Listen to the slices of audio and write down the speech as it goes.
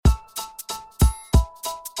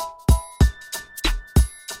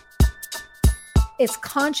It's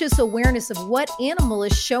conscious awareness of what animal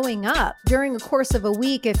is showing up during the course of a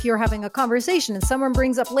week. If you're having a conversation and someone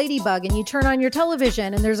brings up ladybug and you turn on your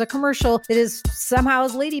television and there's a commercial that is somehow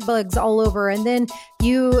has ladybugs all over, and then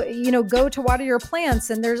you go to water your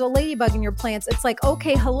plants and there's a ladybug in your plants. It's like,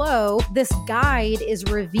 okay, hello, this guide is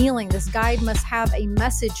revealing. This guide must have a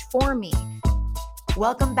message for me.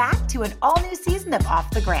 Welcome back to an all-new season of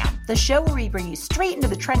Off the Gram, the show where we bring you straight into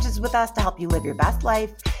the trenches with us to help you live your best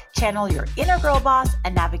life, channel your inner girl boss,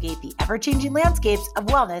 and navigate the ever-changing landscapes of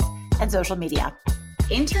wellness and social media.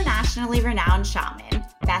 Internationally renowned shaman,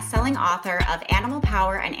 best-selling author of Animal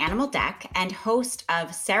Power and Animal Deck, and host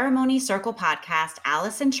of Ceremony Circle podcast,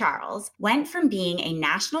 Allison Charles, went from being a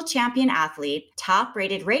national champion athlete,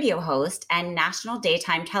 top-rated radio host, and national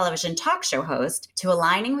daytime television talk show host to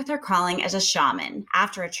aligning with her calling as a shaman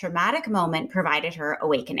after a traumatic moment provided her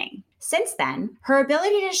awakening. Since then, her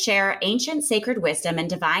ability to share ancient sacred wisdom and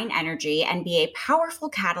divine energy and be a powerful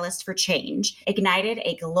catalyst for change ignited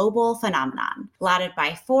a global phenomenon, lauded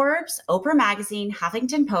by Forbes, Oprah Magazine,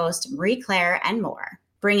 Huffington Post, Marie Claire, and more.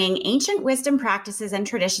 Bringing ancient wisdom practices and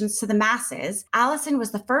traditions to the masses, Allison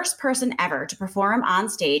was the first person ever to perform on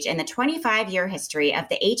stage in the 25-year history of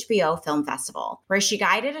the HBO Film Festival, where she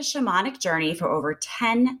guided a shamanic journey for over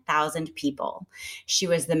 10,000 people. She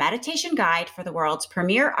was the meditation guide for the world's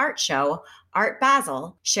premier art show, Art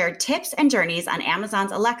Basel, shared tips and journeys on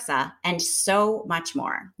Amazon's Alexa, and so much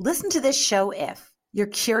more. Listen to this show if you're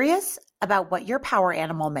curious about what your power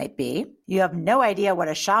animal might be, you have no idea what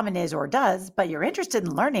a shaman is or does, but you're interested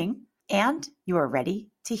in learning, and you are ready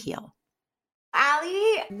to heal.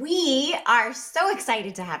 Allie, we are so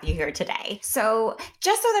excited to have you here today. So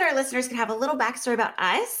just so that our listeners can have a little backstory about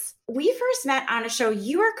us, we first met on a show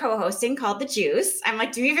you were co-hosting called The Juice. I'm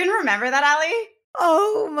like, do you even remember that, Allie?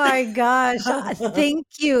 Oh my gosh. Thank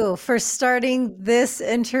you for starting this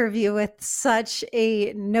interview with such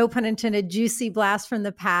a, no pun intended, juicy blast from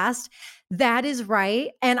the past. That is right.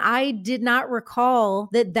 And I did not recall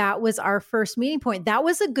that was our first meeting point. That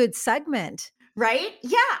was a good segment. Right?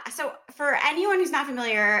 Yeah. So for anyone who's not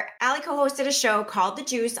familiar, Allie co-hosted a show called The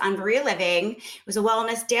Juice on Berea Living. It was a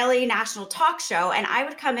wellness daily national talk show, and I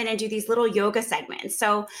would come in and do these little yoga segments.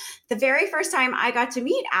 So the very first time I got to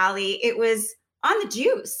meet Allie, it was on The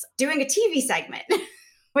Juice doing a TV segment,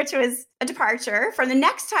 which was a departure from the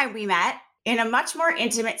next time we met in a much more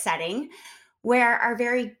intimate setting where our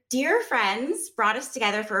very dear friends brought us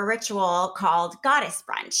together for a ritual called Goddess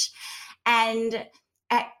Brunch. And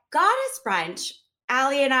at Goddess Brunch,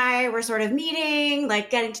 Allie and I were sort of meeting, like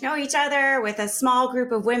getting to know each other with a small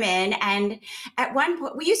group of women. And at one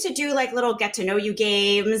point, we used to do like little get to know you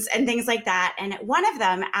games and things like that. And at one of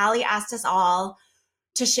them, Allie asked us all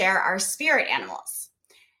to share our spirit animals.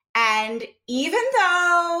 And even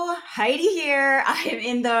though Heidi here, I'm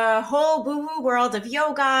in the whole woo-woo world of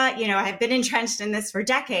yoga, I've been entrenched in this for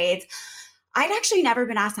decades, I'd actually never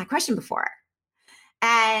been asked that question before.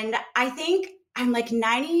 And I think I'm like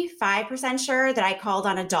 95% sure that I called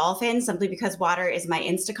on a dolphin simply because water is my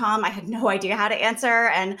Instacom. I had no idea how to answer.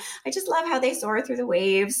 And I just love how they soar through the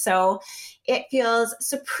waves. So it feels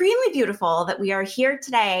supremely beautiful that we are here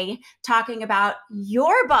today talking about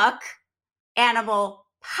your book, Animal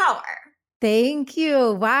Power. Thank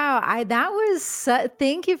you. Wow.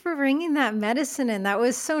 Thank you for bringing that medicine in. That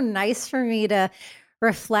was so nice for me to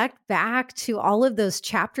reflect back to all of those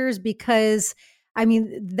chapters, because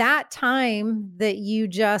that time that you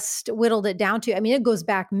just whittled it down to, it goes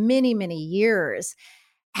back many, many years.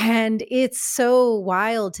 And it's so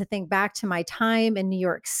wild to think back to my time in New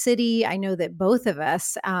York City. I know that both of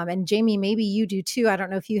us, and Jamie, maybe you do too. I don't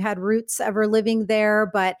know if you had roots ever living there,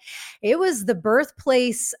 but it was the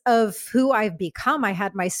birthplace of who I've become. I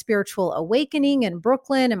had my spiritual awakening in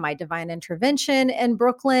Brooklyn and my divine intervention in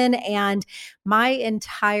Brooklyn, and my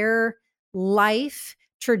entire life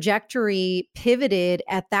trajectory pivoted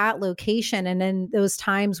at that location. And in those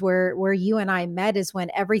times where you and I met is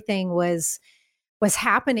when everything was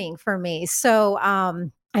happening for me. So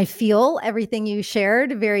I feel everything you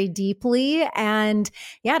shared very deeply. And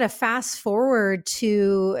to fast forward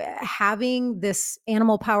to having this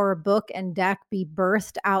Animal Power book and deck be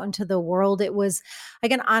birthed out into the world, it was, I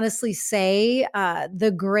can honestly say,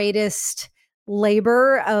 the greatest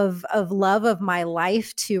labor of love of my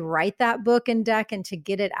life to write that book and deck and to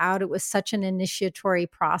get it out. It was such an initiatory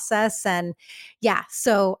process. And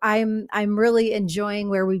so I'm really enjoying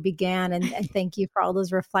where we began, and thank you for all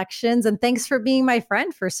those reflections, and thanks for being my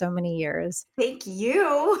friend for so many years. Thank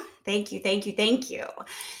you. Thank you. Thank you. Thank you.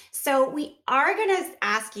 So we are going to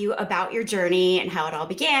ask you about your journey and how it all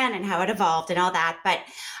began and how it evolved and all that. But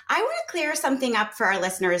I want to clear something up for our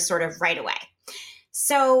listeners sort of right away.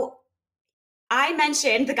 So I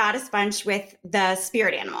mentioned the goddess bunch with the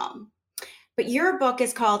spirit animal, but your book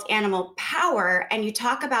is called Animal Power, and you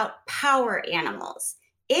talk about power animals.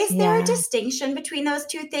 Is there a Yeah. distinction between those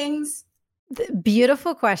two things?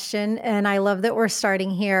 Beautiful question. And I love that we're starting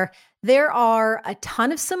here. There are a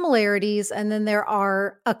ton of similarities, and then there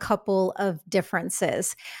are a couple of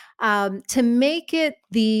differences. To make it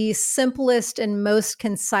the simplest and most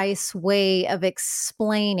concise way of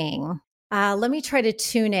explaining, let me try to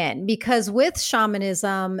tune in because with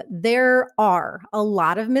shamanism, there are a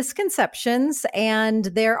lot of misconceptions, and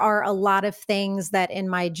there are a lot of things that in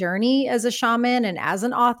my journey as a shaman and as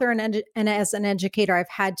an author and as an educator, I've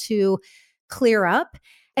had to clear up.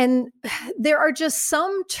 And there are just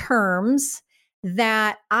some terms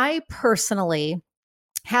that I personally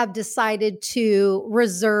have decided to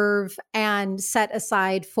reserve and set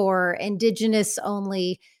aside for Indigenous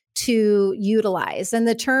only to utilize. And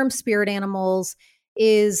the term spirit animals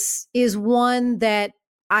is one that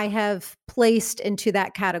I have placed into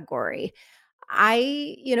that category.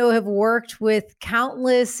 I, have worked with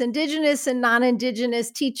countless Indigenous and non-Indigenous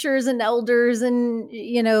teachers and elders and,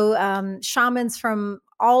 shamans from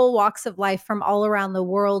all walks of life from all around the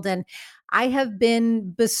world. And I have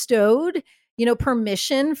been bestowed,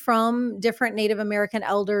 permission from different Native American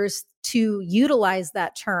elders to utilize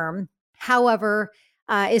that term. However,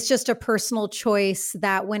 it's just a personal choice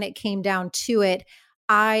that when it came down to it,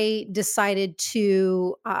 I decided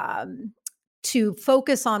to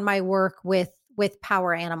focus on my work with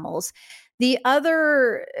power animals. The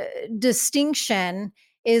other distinction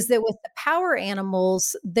is that with the power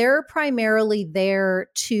animals, they're primarily there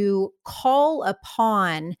to call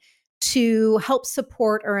upon to help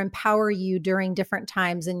support or empower you during different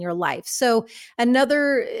times in your life. So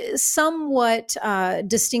another somewhat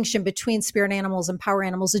distinction between spirit animals and power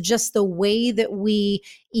animals is just the way that we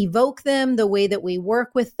evoke them, the way that we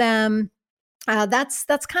work with them. That's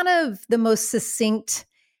kind of the most succinct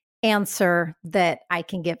answer that I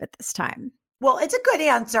can give at this time. Well, it's a good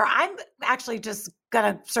answer. I'm actually just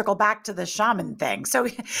going to circle back to the shaman thing. So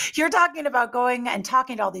you're talking about going and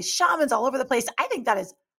talking to all these shamans all over the place. I think that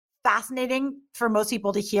is fascinating for most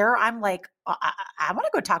people to hear. I'm like, I want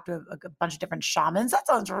to go talk to a bunch of different shamans. That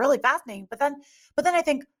sounds really fascinating. But then I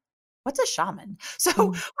think, what's a shaman?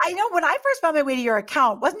 So I know when I first found my way to your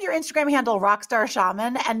account, wasn't your Instagram handle Rockstar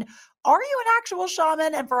Shaman? And are you an actual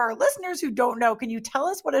shaman? And for our listeners who don't know, can you tell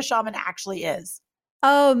us what a shaman actually is?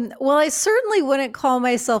 Well, I certainly wouldn't call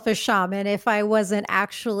myself a shaman if I wasn't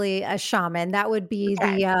actually a shaman. That would be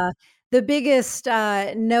the biggest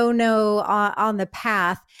no on the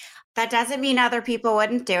path. That doesn't mean other people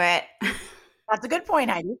wouldn't do it. That's a good point,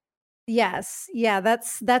 Heidi. Yes. Yeah,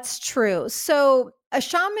 that's true. So a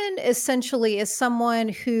shaman essentially is someone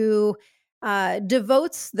who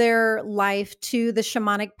devotes their life to the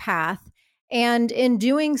shamanic path. And in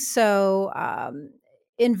doing so,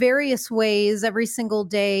 in various ways, every single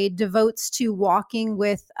day, devotes to walking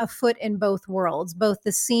with a foot in both worlds, both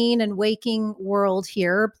the seen and waking world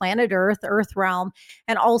here, planet Earth, Earth realm,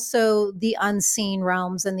 and also the unseen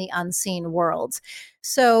realms and the unseen worlds.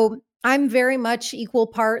 So I'm very much equal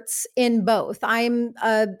parts in both. I'm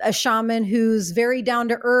a shaman who's very down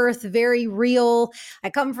to earth, very real.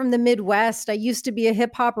 I come from the Midwest. I used to be a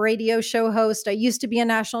hip hop radio show host. I used to be a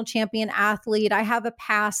national champion athlete. I have a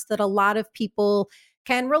past that a lot of people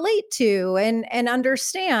can relate to and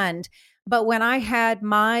understand. But when I had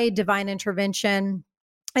my divine intervention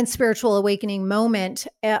and spiritual awakening moment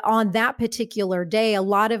on that particular day, a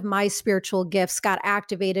lot of my spiritual gifts got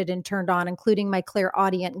activated and turned on, including my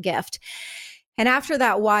clairaudient gift. And after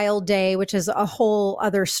that wild day, which is a whole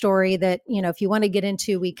other story that, if you want to get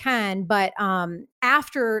into, we can. But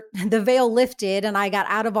after the veil lifted and I got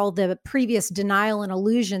out of all the previous denial and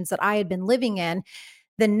illusions that I had been living in,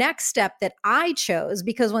 the next step that I chose,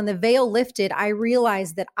 because when the veil lifted, I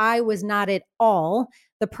realized that I was not at all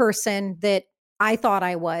the person that I thought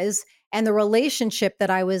I was. And the relationship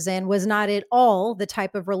that I was in was not at all the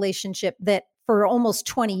type of relationship that for almost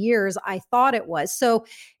 20 years I thought it was. So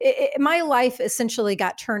my life essentially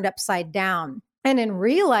got turned upside down. And in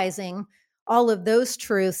realizing all of those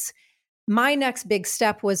truths, my next big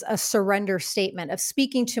step was a surrender statement of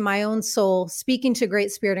speaking to my own soul, speaking to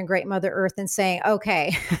Great Spirit and Great Mother Earth and saying,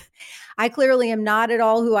 okay, I clearly am not at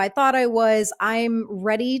all who I thought I was. I'm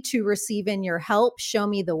ready to receive in your help. Show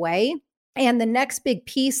me the way. And the next big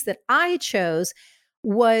piece that I chose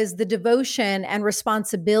was the devotion and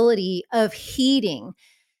responsibility of heeding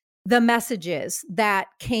the messages that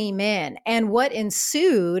came in. And what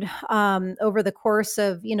ensued over the course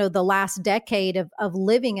of, the last decade of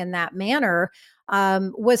living in that manner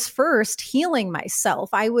was first healing myself.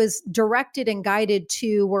 I was directed and guided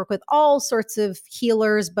to work with all sorts of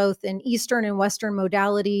healers, both in Eastern and Western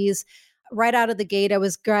modalities. Right out of the gate, I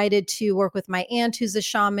was guided to work with my aunt, who's a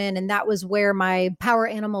shaman, and that was where my power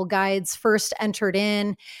animal guides first entered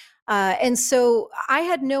in. And so I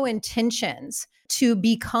had no intentions to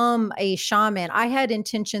become a shaman. I had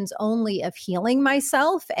intentions only of healing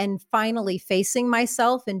myself and finally facing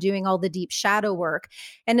myself and doing all the deep shadow work.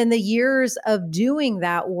 And in the years of doing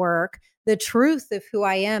that work, the truth of who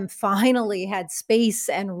I am finally had space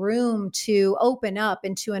and room to open up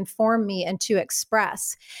and to inform me and to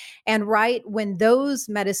express. And right when those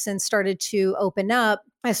medicines started to open up,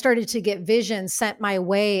 I started to get visions sent my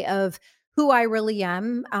way of who I really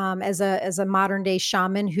am, as a modern day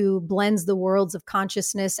shaman who blends the worlds of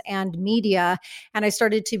consciousness and media. And I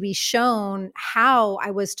started to be shown how I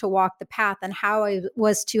was to walk the path and how I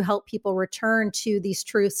was to help people return to these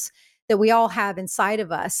truths that we all have inside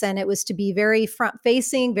of us. And it was to be very front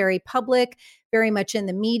facing, very public, very much in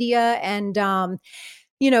the media. And,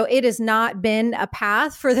 it has not been a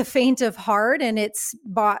path for the faint of heart, and it's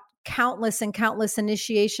brought countless and countless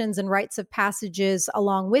initiations and rites of passages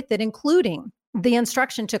along with it, including the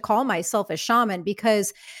instruction to call myself a shaman,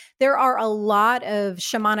 because there are a lot of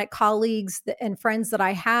shamanic colleagues and friends that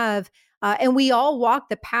I have, and we all walk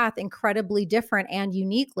the path incredibly different and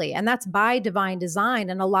uniquely. And that's by divine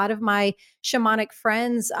design. And a lot of my shamanic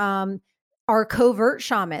friends are covert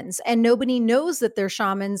shamans, and nobody knows that they're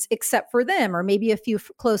shamans except for them or maybe a few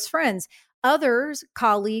close friends. Others,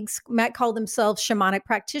 colleagues, might call themselves shamanic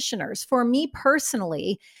practitioners. For me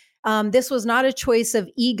personally, this was not a choice of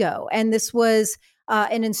ego. And this was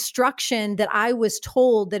an instruction that I was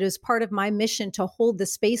told that is part of my mission to hold the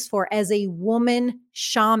space for as a woman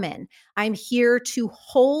shaman. I'm here to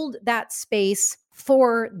hold that space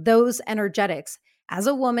for those energetics as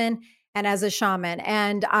a woman and as a shaman.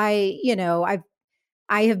 And I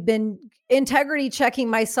have been integrity checking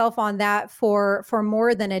myself on that for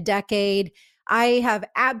more than a decade. I have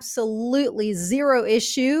absolutely zero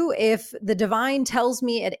issue if the divine tells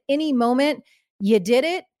me at any moment, you did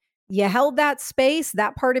it, you held that space,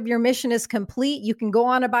 that part of your mission is complete. You can go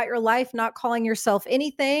on about your life, not calling yourself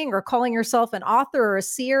anything or calling yourself an author or a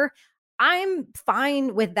seer. I'm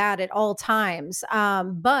fine with that at all times.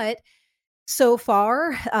 But so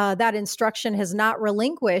far, that instruction has not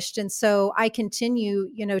relinquished. And so I continue,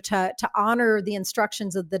 to honor the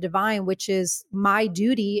instructions of the divine, which is my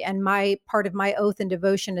duty and my part of my oath and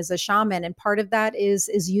devotion as a shaman. And part of that is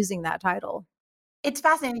using that title. It's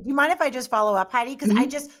fascinating. Do you mind if I just follow up, Heidi?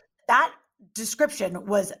 Because that description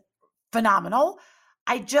was phenomenal.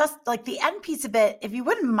 I just like the end piece of it, if you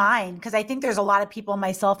wouldn't mind, because I think there's a lot of people,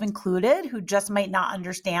 myself included, who just might not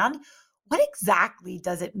understand what exactly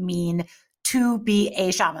does it mean to be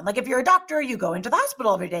a shaman. Like if you're a doctor, you go into the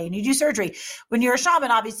hospital every day and you do surgery. When you're a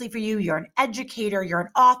shaman, obviously for you, you're an educator, you're an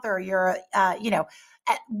author, you're,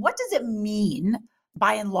 what does it mean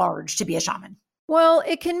by and large to be a shaman? Well,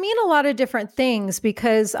 it can mean a lot of different things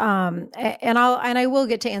because, and I will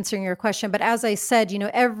get to answering your question, but as I said,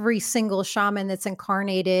 every single shaman that's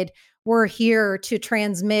incarnated, we're here to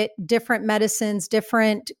transmit different medicines,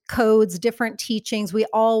 different codes, different teachings. We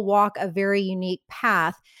all walk a very unique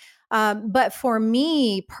path. But for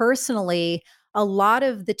me personally, a lot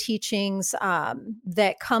of the teachings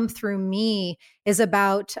that come through me is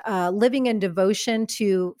about living in devotion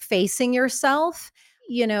to facing yourself.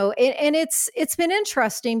 And it's been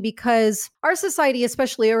interesting because our society,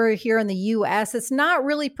 especially over here in the US, it's not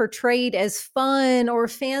really portrayed as fun or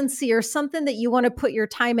fancy or something that you want to put your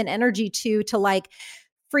time and energy to like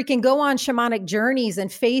freaking go on shamanic journeys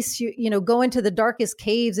and face, go into the darkest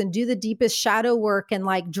caves and do the deepest shadow work and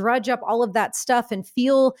like drudge up all of that stuff and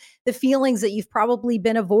feel the feelings that you've probably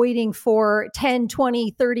been avoiding for 10,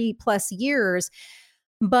 20, 30 plus years.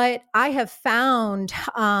 But I have found,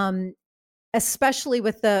 especially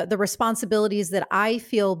with the responsibilities that I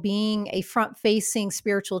feel being a front-facing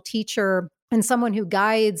spiritual teacher and someone who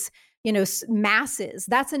guides, masses,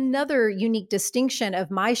 that's another unique distinction of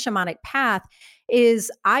my shamanic path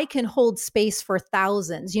is I can hold space for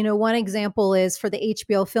thousands. One example is for the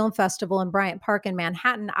HBO Film Festival in Bryant Park in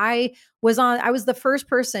Manhattan. I was the first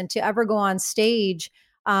person to ever go on stage,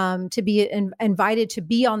 to be invited to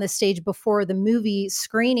be on the stage before the movie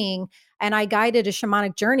screening. And I guided a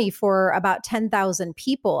shamanic journey for about 10,000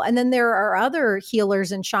 people. And then there are other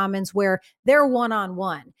healers and shamans where they're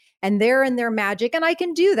one-on-one and they're in their magic. And I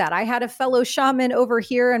can do that. I had a fellow shaman over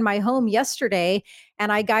here in my home yesterday,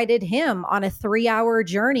 and I guided him on a 3-hour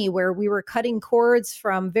journey where we were cutting cords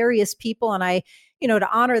from various people. And I to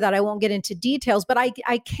honor that, I won't get into details, but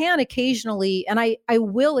I can occasionally, and I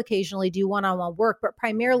will occasionally do one-on-one work, but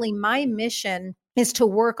primarily my mission is to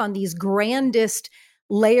work on these grandest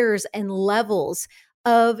layers and levels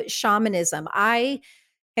of shamanism. I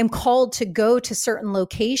am called to go to certain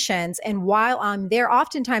locations. And while I'm there,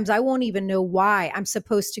 oftentimes I won't even know why I'm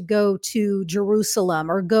supposed to go to Jerusalem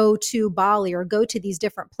or go to Bali or go to these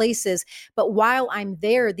different places. But while I'm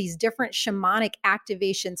there, these different shamanic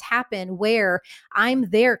activations happen where I'm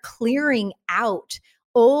there clearing out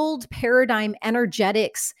old paradigm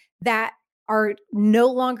energetics that are no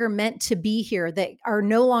longer meant to be here, that are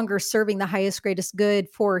no longer serving the highest, greatest good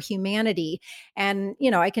for humanity. And,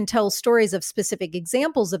 I can tell stories of specific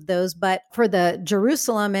examples of those, but for the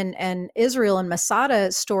Jerusalem and Israel and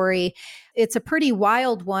Masada story, it's a pretty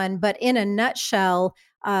wild one. But in a nutshell,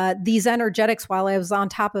 these energetics, while I was on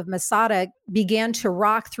top of Masada, began to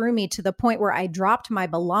rock through me to the point where I dropped my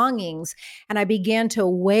belongings and I began to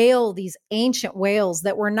wail these ancient wails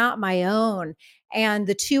that were not my own. And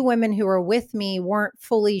the two women who were with me weren't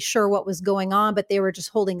fully sure what was going on, but they were just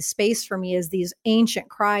holding space for me as these ancient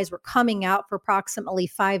cries were coming out for approximately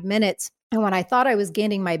 5 minutes. And when I thought I was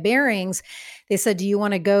gaining my bearings, they said, "Do you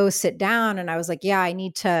want to go sit down?" And I was like, "Yeah, I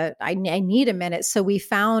need a minute." So we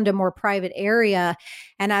found a more private area.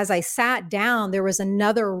 And as I sat down, there was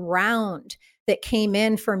another round that came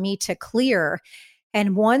in for me to clear.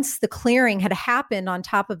 And once the clearing had happened on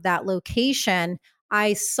top of that location,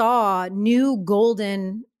 I saw new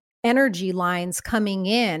golden energy lines coming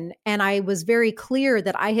in. And I was very clear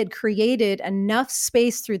that I had created enough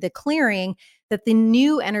space through the clearing that the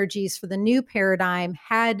new energies for the new paradigm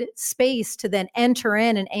had space to then enter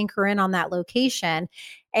in and anchor in on that location.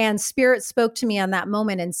 And Spirit spoke to me on that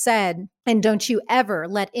moment and said, "And don't you ever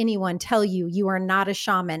let anyone tell you you are not a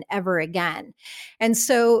shaman ever again." And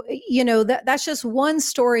so, that's just one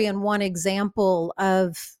story and one example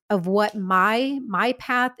of what my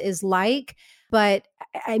path is like. But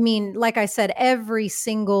I mean, like I said, every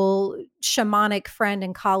single shamanic friend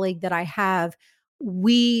and colleague that I have,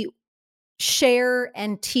 we share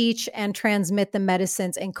and teach and transmit the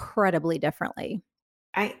medicines incredibly differently.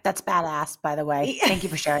 That's badass, by the way. Thank you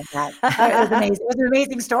for sharing that. It was amazing. It was an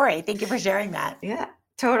amazing story. Thank you for sharing that. Yeah,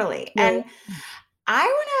 totally. Yeah. And I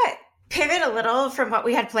want to pivot a little from what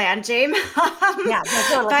we had planned, James. Yeah,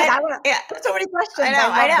 totally. There's so many questions.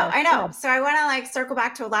 I know. So I want to circle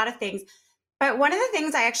back to a lot of things. But one of the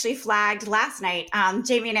things I actually flagged last night,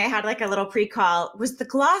 Jamie and I had a little pre-call, was the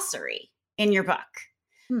glossary in your book,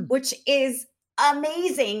 which is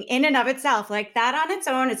amazing in and of itself. That on its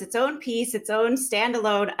own is its own piece, its own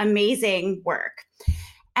standalone, amazing work.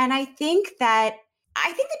 And I think the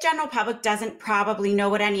general public doesn't probably know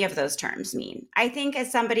what any of those terms mean. I think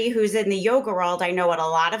as somebody who's in the yoga world, I know what a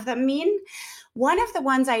lot of them mean. One of the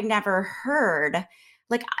ones I never heard,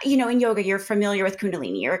 in yoga, you're familiar with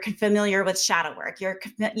Kundalini, you're familiar with shadow work, you're,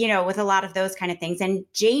 with a lot of those kind of things. And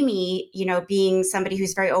Jamie, being somebody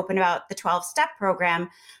who's very open about the 12-step program,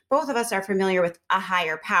 both of us are familiar with a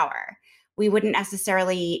higher power. We wouldn't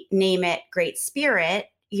necessarily name it Great Spirit,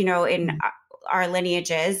 in our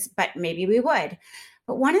lineages, but maybe we would.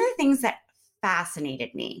 But one of the things that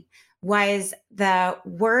fascinated me was the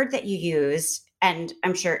word that you used, and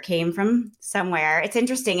I'm sure it came from somewhere. It's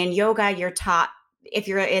interesting. In yoga, you're taught, if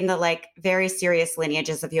you're in the very serious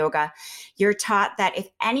lineages of yoga, you're taught that if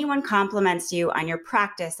anyone compliments you on your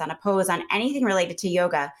practice, on a pose, on anything related to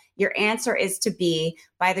yoga, your answer is to be,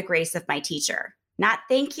 "By the grace of my teacher." Not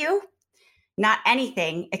 "thank you," not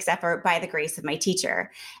anything except for "by the grace of my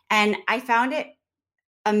teacher." And I found it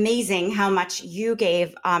amazing how much you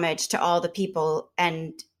gave homage to all the people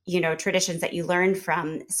and, traditions that you learned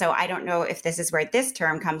from. So I don't know if this is where this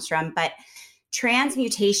term comes from, but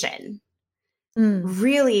transmutation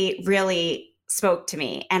really, really spoke to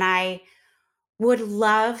me. And I would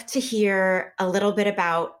love to hear a little bit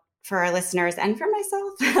about, for our listeners and for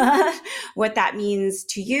myself, what that means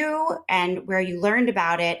to you and where you learned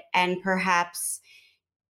about it. And perhaps,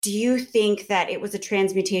 do you think that it was a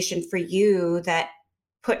transmutation for you that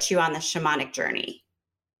put you on the shamanic journey?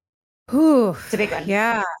 Ooh, it's a big one.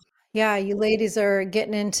 Yeah, you ladies are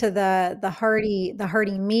getting into the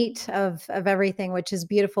hearty meat of everything, which is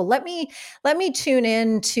beautiful. Let me tune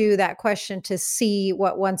in to that question to see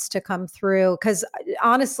what wants to come through, because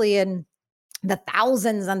honestly, in the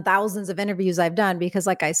thousands and thousands of interviews I've done, because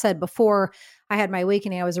like I said before I had my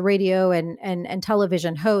awakening, I was a radio and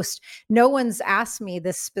television host. No one's asked me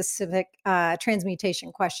this specific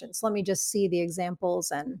transmutation question. So let me just see the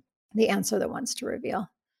examples and the answer that wants to reveal.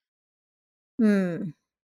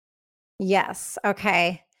 Yes.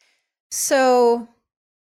 Okay. So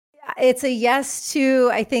It's a yes to,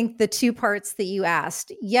 I think, the two parts that you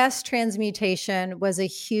asked. Yes, transmutation was a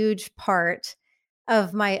huge part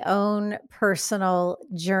of my own personal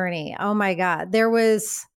journey. Oh my God. There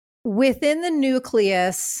was within the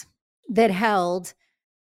nucleus that held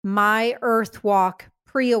my earth walk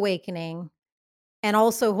pre awakening and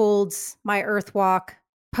also holds my earth walk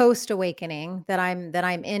post awakening that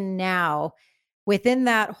I'm in now. Within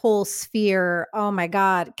that whole sphere, oh my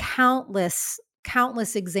God, countless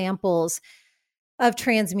examples of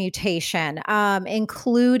transmutation,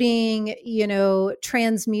 including,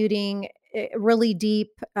 transmuting really deep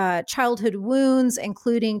childhood wounds,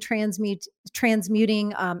 including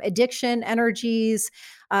transmuting addiction energies.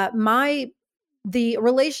 The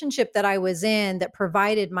relationship that I was in that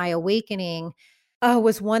provided my awakening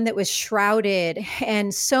was one that was shrouded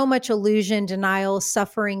and so much illusion, denial,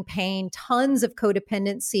 suffering, pain, tons of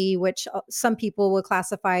codependency, which some people would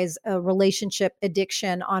classify as a relationship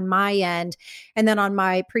addiction on my end. And then on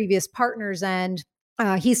my previous partner's end,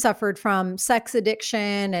 he suffered from sex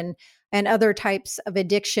addiction and other types of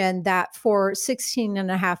addiction that for 16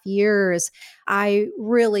 and a half years, I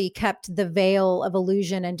really kept the veil of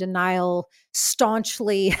illusion and denial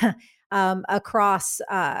staunchly across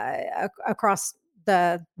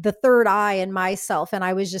the third eye in myself, and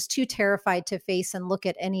I was just too terrified to face and look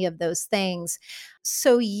at any of those things.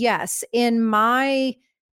 So yes, in my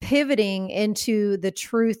pivoting into the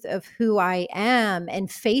truth of who I am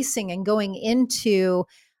and facing and going into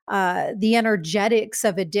the energetics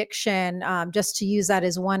of addiction, just to use that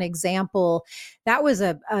as one example, that was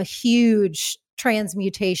a huge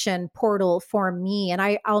transmutation portal for me. And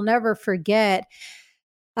I'll never forget,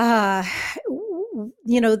 uh,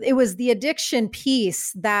 it was the addiction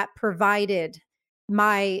piece that provided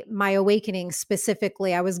my awakening.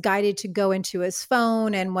 Specifically, I was guided to go into his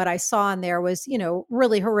phone, and what I saw in there was,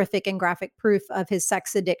 really horrific and graphic proof of his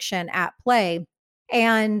sex addiction at play.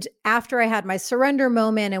 And after I had my surrender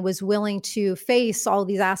moment and was willing to face all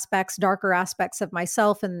these aspects, darker aspects of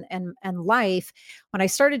myself and life, when I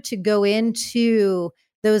started to go into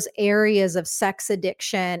those areas of sex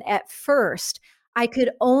addiction, at first, I could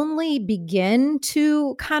only begin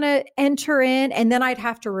to kind of enter in, and then I'd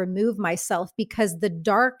have to remove myself because the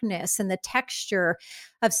darkness and the texture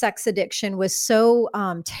of sex addiction was so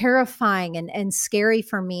terrifying and scary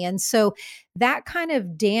for me. And so that kind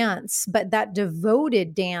of dance, but that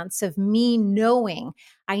devoted dance of me knowing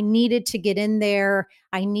I needed to get in there,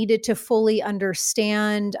 I needed to fully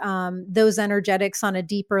understand those energetics on a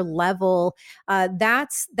deeper level.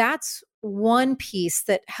 That's one piece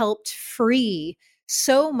that helped free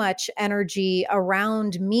so much energy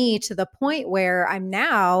around me, to the point where I'm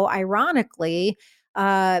now, ironically,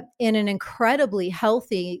 in an incredibly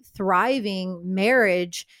healthy, thriving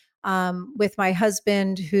marriage with my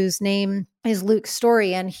husband, whose name is Luke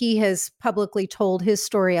Story. And he has publicly told his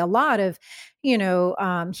story a lot of,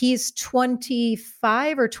 he's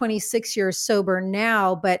 25 or 26 years sober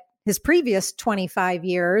now, but his previous 25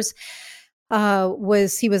 years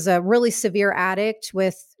he was a really severe addict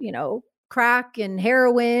with, crack and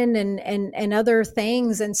heroin and other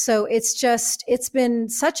things. And so it's been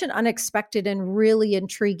such an unexpected and really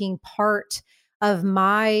intriguing part of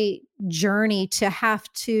my journey to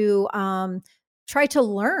have to try to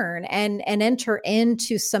learn and enter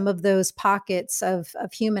into some of those pockets of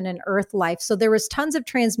human and earth life. So there was tons of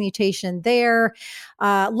transmutation there,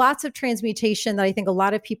 lots of transmutation that I think a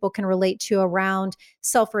lot of people can relate to around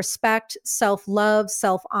self-respect, self-love,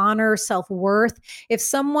 self-honor, self-worth. If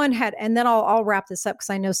someone had, and then I'll wrap this up because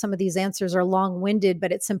I know some of these answers are long-winded,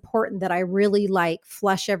 but it's important that I really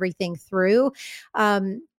flesh everything through.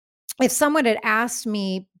 If someone had asked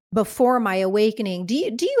me before my awakening, do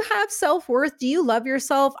you have self-worth? Do you love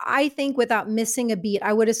yourself? I think without missing a beat,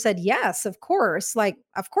 I would have said, yes, of course.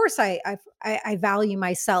 Of course I value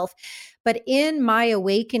myself. But in my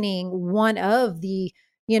awakening, one of the,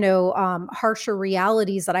 harsher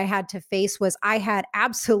realities that I had to face was I had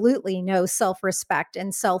absolutely no self-respect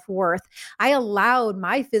and self-worth. I allowed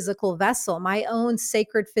my physical vessel, my own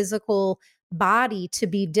sacred physical body, to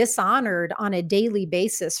be dishonored on a daily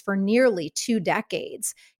basis for nearly 2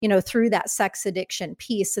 decades, through that sex addiction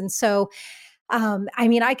piece. And so,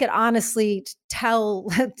 I could honestly tell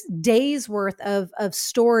days worth of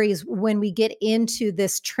stories when we get into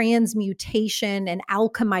this transmutation and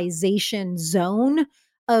alchemization zone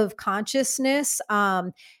of consciousness.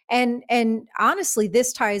 And honestly,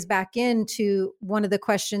 this ties back into one of the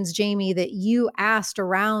questions, Jamie, that you asked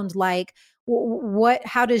around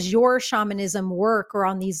how does your shamanism work, or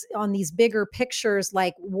on these bigger pictures,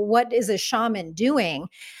 what is a shaman doing?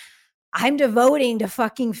 I'm devoting to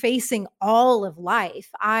fucking facing all of life.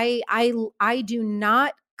 I do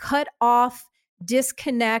not cut off,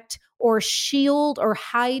 disconnect, or shield or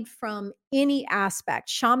hide from any aspect.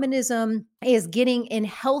 Shamanism is getting in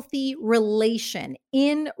healthy relation,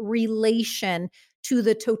 in relation to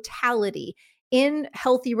the totality, in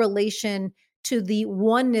healthy relation to the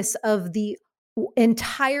oneness of the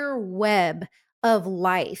entire web of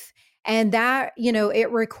life. And that,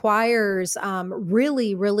 it requires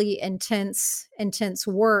really, really intense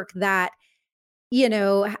work that,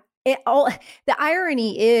 it all, the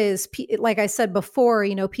irony is, like I said before,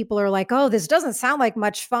 people are like, oh, this doesn't sound like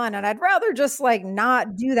much fun. And I'd rather just like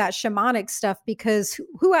not do that shamanic stuff, because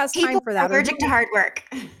who has time People for are that? allergic to hard work.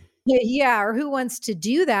 Yeah. Or who wants to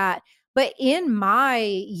do that? But in my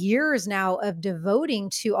years now of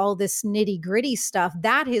devoting to all this nitty gritty stuff,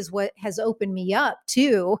 that is what has opened me up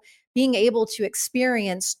to being able to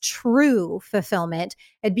experience true fulfillment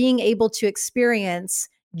and being able to experience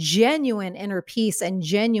genuine inner peace and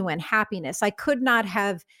genuine happiness. I could not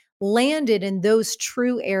have landed in those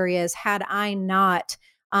true areas had I not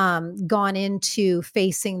gone into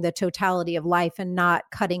facing the totality of life and not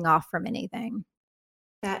cutting off from anything.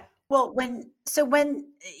 Well, when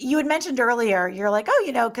you had mentioned earlier, you're like,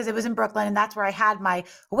 oh, because it was in Brooklyn and that's where I had my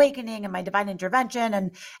awakening and my divine intervention.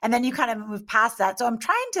 And then you kind of move past that. So I'm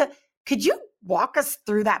could you walk us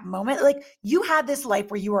through that moment? Like, you had this life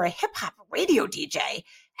where you were a hip hop radio DJ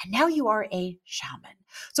and now you are a shaman.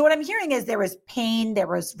 So what I'm hearing is there was pain, there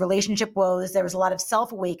was relationship woes, there was a lot of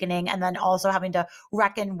self-awakening, and then also having to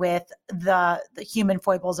reckon with the human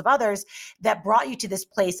foibles of others that brought you to this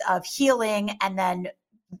place of healing and then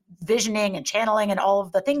visioning and channeling and all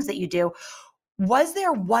of the things that you do. Was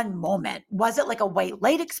there one moment? Was it like a white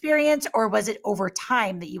light experience, or was it over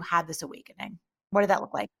time that you had this awakening? What did that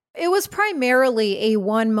look like? It was primarily a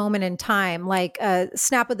one moment in time, like a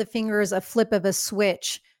snap of the fingers, a flip of a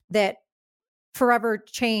switch that forever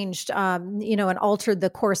changed, and altered the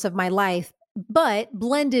course of my life. But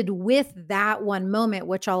blended with that one moment,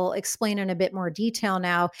 which I'll explain in a bit more detail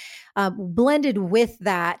now, blended with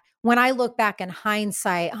that, when I look back in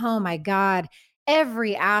hindsight, oh my God,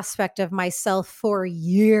 every aspect of myself for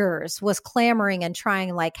years was clamoring and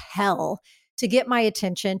trying like hell to get my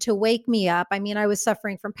attention, to wake me up. I mean, I was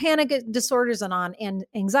suffering from panic disorders and on and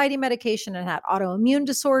anxiety medication and had autoimmune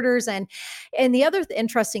disorders. And the other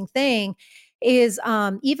interesting thing is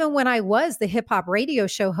even when I was the hip hop radio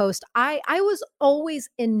show host, I was always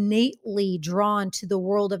innately drawn to the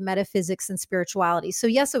world of metaphysics and spirituality. So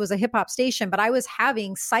yes, it was a hip hop station, but I was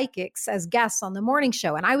having psychics as guests on the morning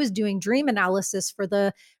show, and I was doing dream analysis for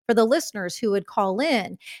the listeners who would call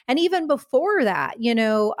in. And even before that,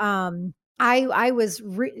 I was,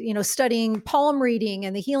 studying palm reading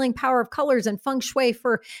and the healing power of colors and feng shui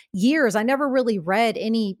for years. I never really read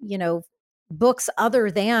any, books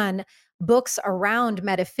other than books around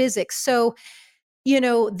metaphysics. So,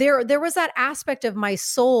 there was that aspect of my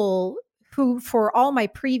soul who, for all my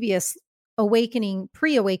previous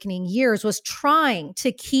pre-awakening years, was trying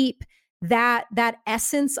to keep that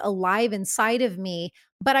essence alive inside of me.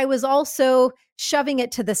 But I was also shoving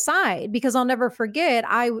it to the side, because I'll never forget,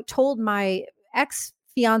 I told my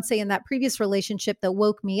ex-fiance in that previous relationship that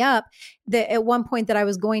woke me up that at one point that I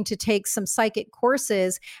was going to take some psychic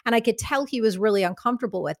courses, and I could tell he was really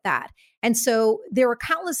uncomfortable with that. And so there were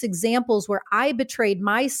countless examples where I betrayed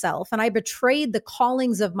myself and I betrayed the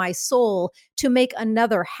callings of my soul to make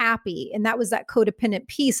another happy. And that was that codependent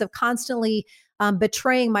piece of constantly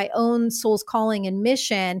betraying my own soul's calling and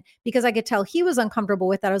mission, because I could tell he was uncomfortable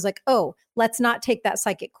with that. I was like, oh, let's not take that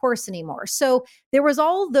psychic course anymore. So there was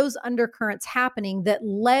all those undercurrents happening that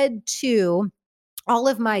led to all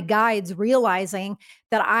of my guides realizing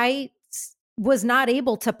that I was not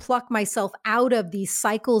able to pluck myself out of these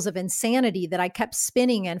cycles of insanity that I kept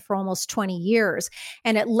spinning in for almost 20 years.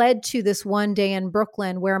 And it led to this one day in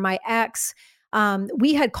Brooklyn where my ex,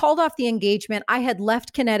 we had called off the engagement. I had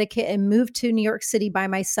left Connecticut and moved to New York City by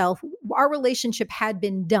myself. Our relationship had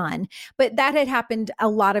been done, but that had happened a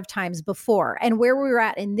lot of times before. And where we were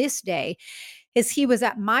at in this day is he was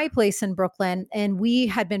at my place in Brooklyn, and we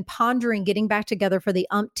had been pondering getting back together for the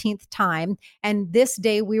umpteenth time. And this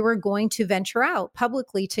day we were going to venture out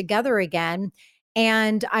publicly together again.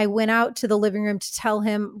 And I went out to the living room to tell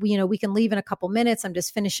him, we can leave in a couple minutes. I'm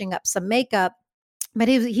just finishing up some makeup. But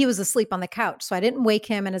he was asleep on the couch. So I didn't wake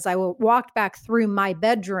him. And as I walked back through my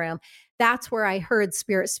bedroom, that's where I heard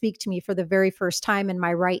Spirit speak to me for the very first time in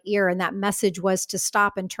my right ear. And that message was to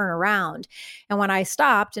stop and turn around. And when I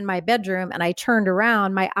stopped in my bedroom and I turned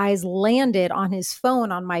around, my eyes landed on his phone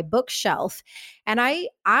on my bookshelf. And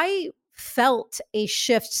I felt a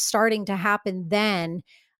shift starting to happen then,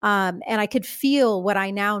 And I could feel what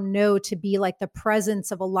I now know to be like the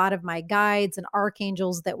presence of a lot of my guides and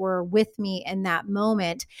archangels that were with me in that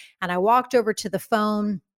moment. And I walked over to the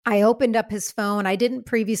phone. I opened up his phone. I didn't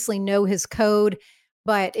previously know his code.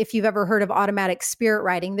 But if you've ever heard of automatic spirit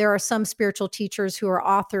writing, there are some spiritual teachers who are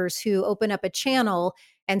authors who open up a channel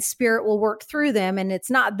and spirit will work through them. And it's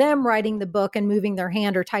not them writing the book and moving their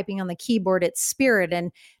hand or typing on the keyboard, it's spirit.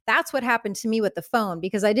 And that's what happened to me with the phone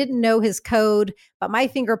because I didn't know his code, but my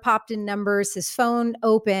finger popped in numbers, his phone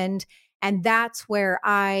opened. And that's where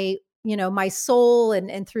my soul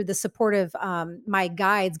and through the support of my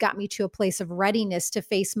guides got me to a place of readiness to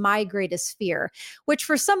face my greatest fear, which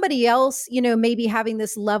for somebody else, maybe having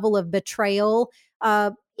this level of betrayal,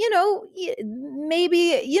 maybe,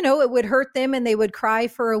 it would hurt them and they would cry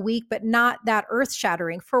for a week, but not that earth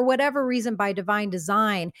shattering. For whatever reason, by divine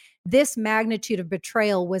design, this magnitude of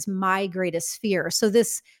betrayal was my greatest fear. So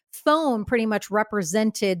this phone pretty much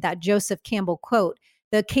represented that Joseph Campbell quote,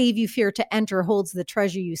 "The cave you fear to enter holds the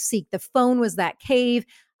treasure you seek." The phone was that cave.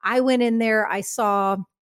 I went in there. I saw,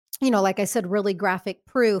 like I said, really graphic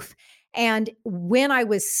proof. And when I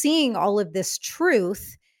was seeing all of this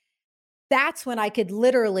truth, that's when I could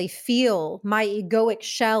literally feel my egoic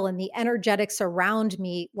shell and the energetics around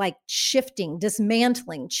me like shifting,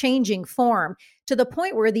 dismantling, changing form to the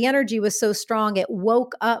point where the energy was so strong, it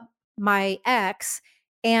woke up my ex.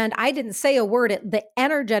 And I didn't say a word. The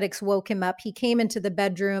energetics woke him up. He came into the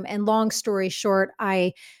bedroom. And long story short,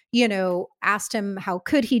 I, asked him, how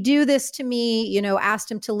could he do this to me?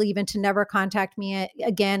 Asked him to leave and to never contact me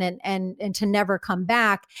again and to never come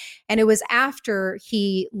back. And it was after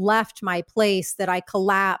he left my place that I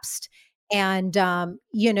collapsed and,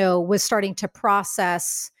 was starting to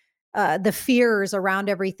process the fears around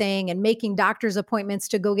everything and making doctor's appointments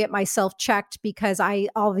to go get myself checked because I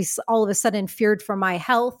always all of a sudden feared for my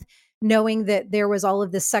health, knowing that there was all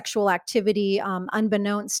of this sexual activity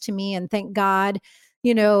unbeknownst to me. And thank God,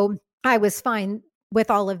 I was fine with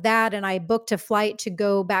all of that. And I booked a flight to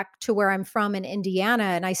go back to where I'm from in Indiana.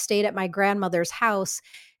 And I stayed at my grandmother's house.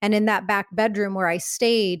 And in that back bedroom where I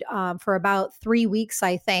stayed for about 3 weeks,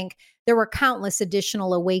 I think, there were countless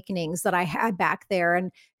additional awakenings that I had back there,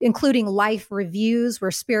 and including life reviews where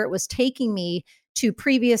spirit was taking me to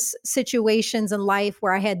previous situations in life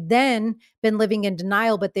where I had then been living in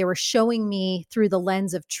denial, but they were showing me through the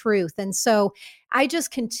lens of truth. And so I just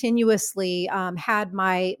continuously had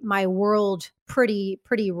my world pretty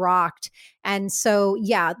rocked. And so,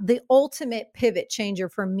 yeah, the ultimate pivot changer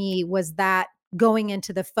for me was that going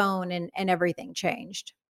into the phone and everything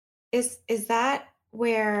changed. Is that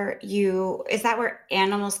where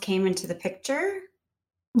animals came into the picture?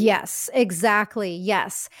 Yes, exactly.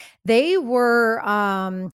 Yes. They were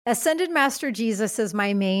Ascended Master Jesus is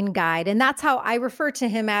my main guide. And that's how I refer to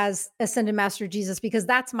him, as Ascended Master Jesus, because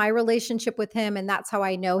that's my relationship with him. And that's how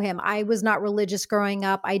I know him. I was not religious growing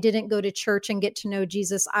up. I didn't go to church and get to know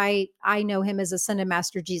Jesus. I know him as Ascended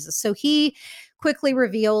Master Jesus. So he quickly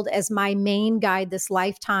revealed as my main guide this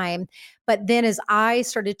lifetime. But then as I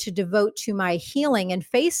started to devote to my healing and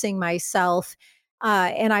facing myself,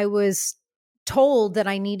 and I was told that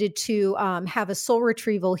I needed to have a soul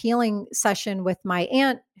retrieval healing session with my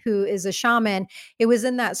aunt, who is a shaman. It was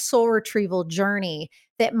in that soul retrieval journey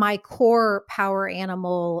that my core power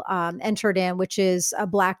animal entered in, which is a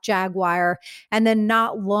black jaguar. And then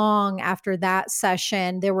not long after that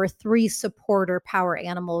session, there were 3 supporter power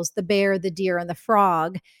animals, the bear, the deer, and the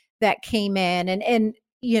frog, that came in. And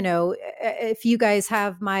if you guys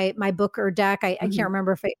have my book or deck, I can't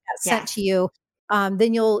remember if it got sent to you.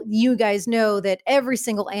 Then you guys know that every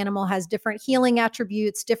single animal has different healing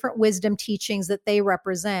attributes, different wisdom teachings that they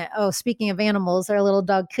represent. Oh, speaking of animals, our little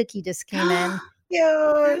dog Cookie just came in.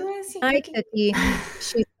 Hi, Cookie.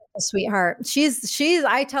 She's a sweetheart.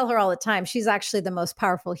 I tell her all the time, she's actually the most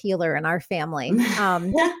powerful healer in our family. You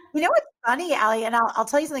know what's funny, Allie, and I'll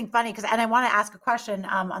tell you something funny and I want to ask a question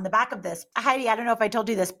on the back of this. Heidi, I don't know if I told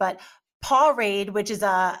you this, but Paw Raid, which is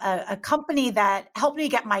a company that helped me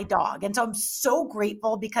get my dog. And so I'm so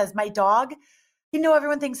grateful because my dog,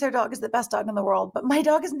 everyone thinks their dog is the best dog in the world, but my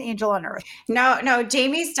dog is an angel on earth. No,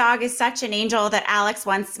 Jamie's dog is such an angel that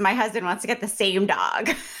my husband wants to get the same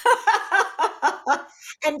dog.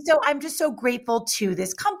 And so I'm just so grateful to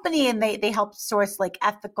this company, and they help source like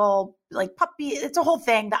ethical, like puppy. It's a whole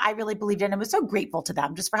thing that I really believed in, and was so grateful to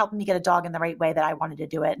them just for helping me get a dog in the right way that I wanted to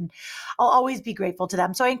do it. And I'll always be grateful to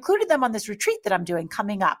them. So I included them on this retreat that I'm doing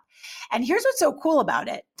coming up. And here's what's so cool about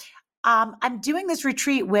it. I'm doing this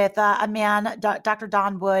retreat with a man, Dr.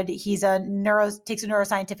 Don Wood. He's takes a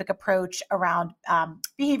neuroscientific approach around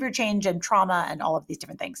behavior change and trauma and all of these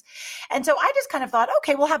different things. And so I just kind of thought,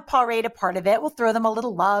 okay, we'll have Paul Reid a part of it. We'll throw them a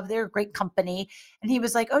little love. They're a great company. And he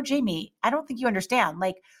was like, oh, Jamie, I don't think you understand.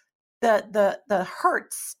 Like the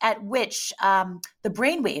hertz at which the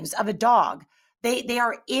brain waves of a dog, they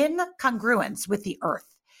are in congruence with the earth.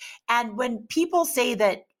 And when people say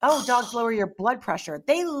that, oh, dogs lower your blood pressure,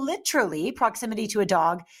 they literally, proximity to a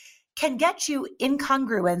dog can get you in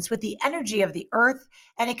congruence with the energy of the earth,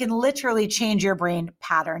 and it can literally change your brain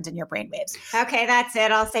patterns and your brain waves. Okay, that's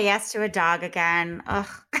it. I'll say yes to a dog again. Ugh.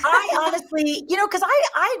 I honestly, because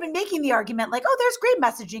I've been making the argument like, oh, there's great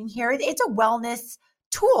messaging here. It's a wellness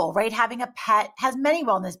tool, right? Having a pet has many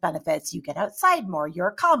wellness benefits. You get outside more,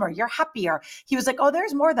 you're calmer, you're happier. He was like, oh,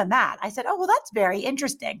 there's more than that. I said, oh, well, that's very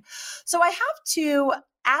interesting. So I have to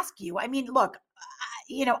ask you, I mean, look,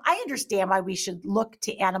 I understand why we should look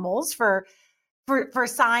to animals for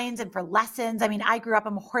signs and for lessons. I mean, I grew up,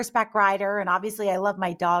 I'm a horseback rider, and obviously I love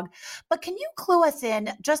my dog, but can you clue us in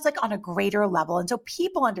just like on a greater level? And so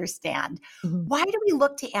people understand, why do we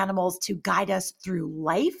look to animals to guide us through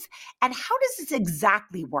life? And how does this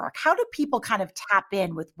exactly work? How do people kind of tap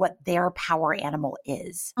in with what their power animal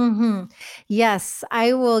is? Yes,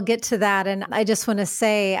 I will get to that. And I just want to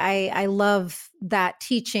say, I love that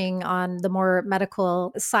teaching on the more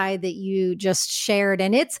medical side that you just shared.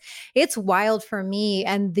 And it's wild for me.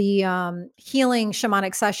 And the healing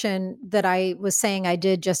shamanic session that I was saying I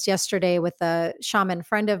did just yesterday with a shaman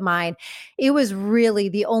friend of mine, it was really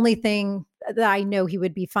the only thing that I know he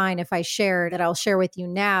would be fine if I shared, that I'll share with you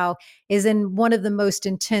now, is in one of the most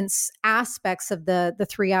intense aspects of the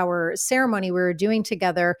 3-hour ceremony we were doing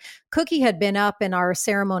together. Cookie had been up in our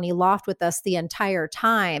ceremony loft with us the entire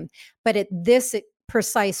time. But at this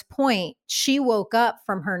precise point, she woke up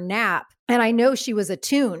from her nap, and I know she was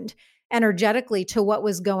attuned energetically to what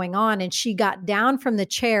was going on. And she got down from the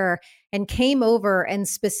chair and came over and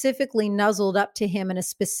specifically nuzzled up to him in a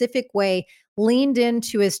specific way, leaned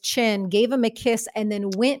into his chin, gave him a kiss, and then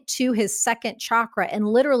went to his second chakra and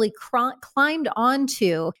literally climbed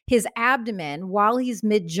onto his abdomen while he's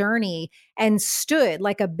mid-journey and stood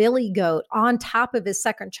like a billy goat on top of his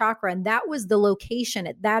second chakra. And that was the location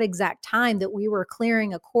at that exact time that we were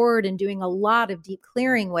clearing a cord and doing a lot of deep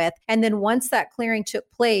clearing with. And then once that clearing took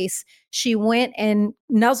place, she went and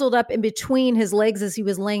nuzzled up in between his legs as he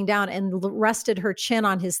was laying down and rested her chin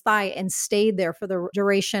on his thigh and stayed there for the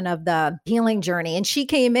duration of the healing journey. And she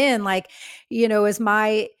came in like, as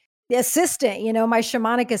my assistant, my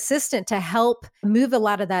shamanic assistant, to help move a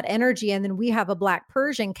lot of that energy. And then we have a black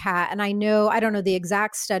Persian cat. And I don't know the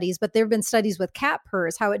exact studies, but there have been studies with cat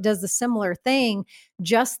purrs, how it does the similar thing.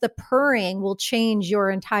 Just the purring will change your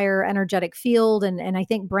entire energetic field and I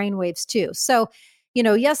think brainwaves too. So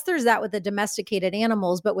yes, there's that with the domesticated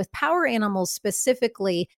animals, but with power animals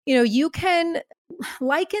specifically, you can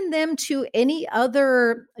liken them to any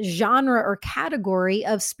other genre or category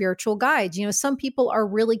of spiritual guides. Some people are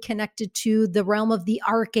really connected to the realm of the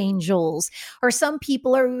archangels, or some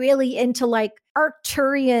people are really into like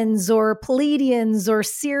Arcturians or Pleiadians or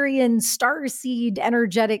Syrian starseed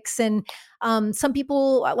energetics. And some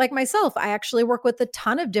people like myself, I actually work with a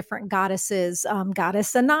ton of different goddesses,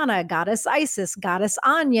 goddess Inanna, goddess Isis, goddess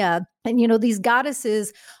Anya. And, these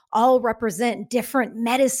goddesses all represent different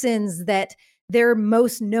medicines that they're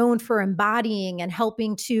most known for embodying and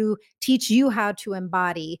helping to teach you how to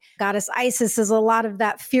embody. Goddess Isis is a lot of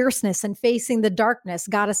that fierceness and facing the darkness.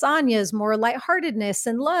 Goddess Anya is more lightheartedness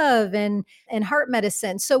and love and heart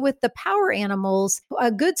medicine. So with the power animals, a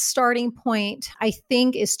good starting point, I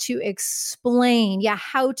think, is to explain,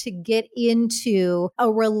 how to get into a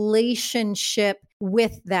relationship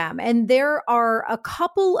with them. And there are a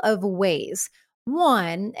couple of ways.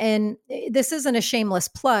 One, and this isn't a shameless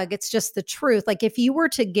plug, it's just the truth. Like if you were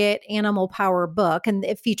to get Animal Power book and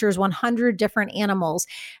it features 100 different animals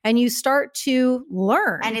and you start to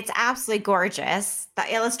learn. And it's absolutely gorgeous.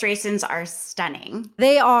 The illustrations are stunning.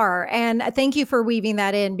 They are. And thank you for weaving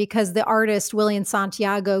that in, because the artist, William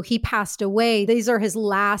Santiago, he passed away. These are his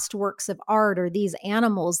last works of art, or these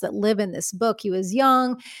animals that live in this book. He was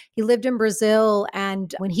young. He lived in Brazil.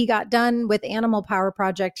 And when he got done with Animal Power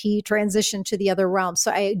Project, he transitioned to the other realm.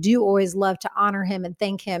 So I do always love to honor him and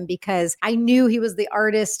thank him, because I knew he was the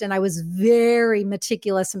artist and I was very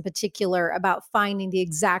meticulous and particular about finding the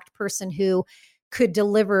exact person who could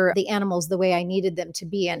deliver the animals the way I needed them to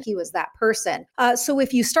be. And he was that person. So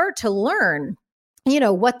if you start to learn,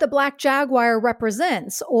 what the black jaguar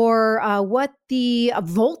represents, or what the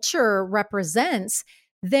vulture represents,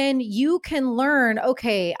 then you can learn,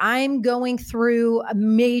 okay, I'm going through a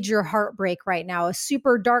major heartbreak right now, a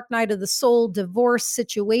super dark night of the soul, divorce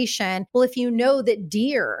situation. Well, if you know that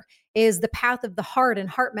deer is the path of the heart and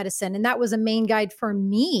heart medicine, and that was a main guide for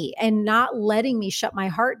me and not letting me shut my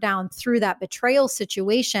heart down through that betrayal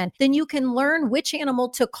situation, then you can learn which animal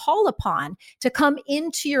to call upon to come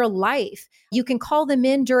into your life. You can call them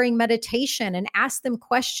in during meditation and ask them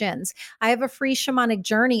questions. I have a free shamanic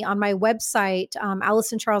journey on my website,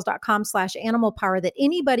 AllisonCharles.com/animal power, that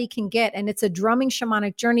anybody can get. And it's a drumming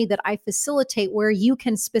shamanic journey that I facilitate where you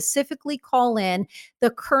can specifically call in the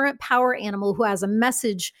current power animal who has a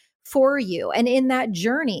message for you. And in that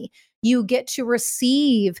journey, you get to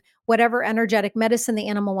receive whatever energetic medicine the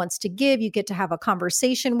animal wants to give. You get to have a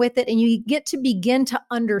conversation with it, and you get to begin to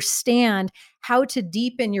understand how to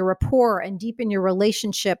deepen your rapport and deepen your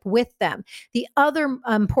relationship with them. The other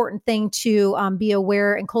important thing to be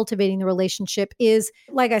aware in cultivating the relationship is,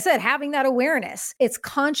 like I said, having that awareness. It's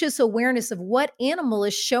conscious awareness of what animal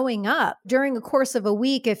is showing up during the course of a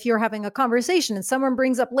week. If you're having a conversation and someone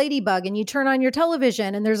brings up ladybug and you turn on your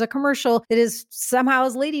television and there's a commercial that is somehow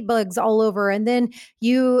has ladybugs all over, and then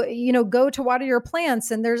you go to water your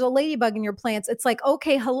plants and there's a ladybug in your plants. It's like,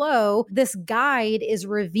 okay, hello, this guide is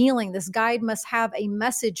revealing, this guide must have a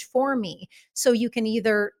message for me. So you can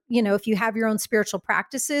either, if you have your own spiritual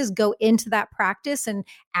practices, go into that practice and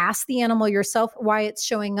ask the animal yourself why it's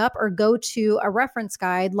showing up, or go to a reference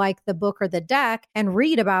guide like the book or the deck and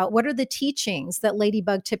read about what are the teachings that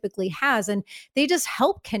Ladybug typically has. And they just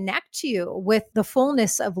help connect you with the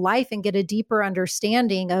fullness of life and get a deeper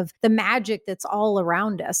understanding of the magic that's all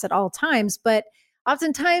around us at all times. But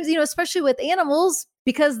oftentimes, especially with animals,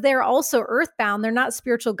 because they're also earthbound, they're not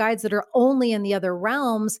spiritual guides that are only in the other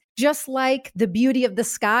realms. Just like the beauty of the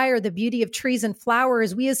sky or the beauty of trees and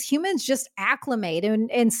flowers, we as humans just acclimate.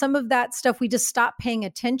 And some of that stuff we just stop paying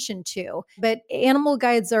attention to. But animal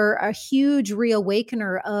guides are a huge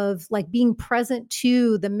reawakener of like being present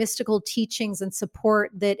to the mystical teachings and support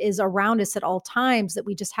that is around us at all times that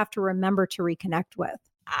we just have to remember to reconnect with.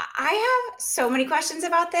 I have so many questions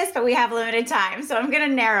about this, but we have limited time, so I'm going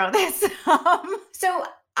to narrow this. So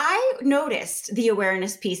I noticed the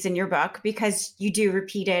awareness piece in your book because you do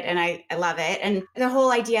repeat it, and I love it. And the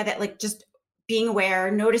whole idea that like just being aware,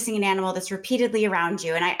 noticing an animal that's repeatedly around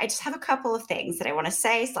you. And I just have a couple of things that I want to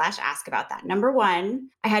say / ask about that. Number one,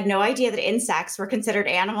 I had no idea that insects were considered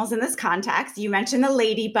animals in this context. You mentioned the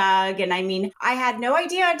ladybug. And I had no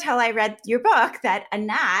idea until I read your book that a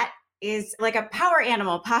gnat is like a power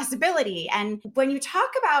animal possibility. And when you talk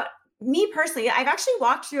about me personally, I've actually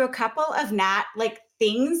walked through a couple of gnat like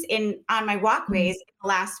things on my walkways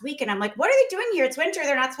last week. And I'm like, what are they doing here? It's winter.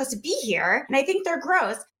 They're not supposed to be here. And I think they're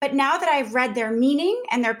gross. But now that I've read their meaning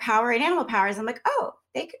and their power and animal powers, I'm like, oh,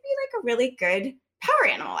 they could be like a really good power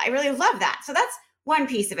animal. I really love that. So that's one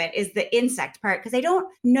piece of it, is the insect part, because I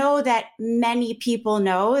don't know that many people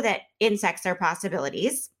know that insects are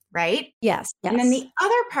possibilities. Right? Yes. And then the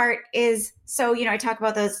other part is, so, I talk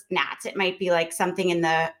about those gnats. It might be like something in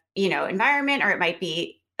the, environment, or it might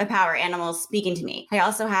be a power animal speaking to me. I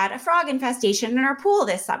also had a frog infestation in our pool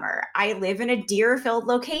this summer. I live in a deer-filled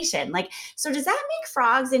location. So does that make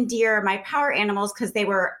frogs and deer my power animals because they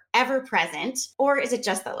were ever present, or is it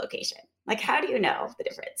just the location? How do you know the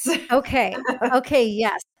difference? Okay.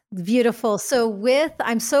 Yes. Beautiful. So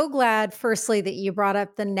I'm so glad, firstly, that you brought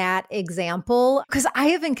up the gnat example, because I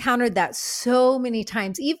have encountered that so many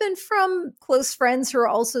times, even from close friends who are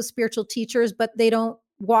also spiritual teachers, but they don't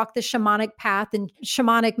walk the shamanic path, and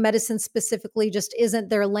shamanic medicine specifically just isn't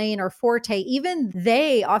their lane or forte. Even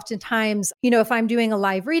they oftentimes, if I'm doing a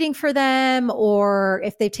live reading for them, or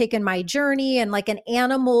if they've taken my journey and like an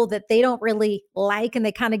animal that they don't really like, and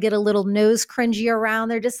they kind of get a little nose cringy around,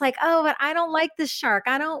 they're just like, oh, but I don't like this shark.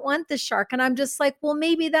 I don't want this shark. And I'm just like, well,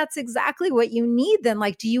 maybe that's exactly what you need then.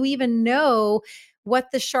 Do you even know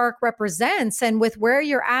what the shark represents? And with where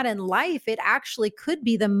you're at in life, it actually could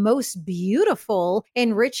be the most beautiful,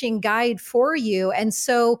 enriching guide for you. And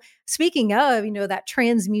so speaking of, that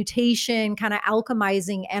transmutation, kind of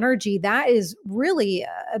alchemizing energy, that is really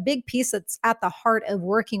a big piece that's at the heart of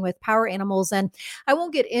working with power animals. And I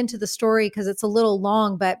won't get into the story because it's a little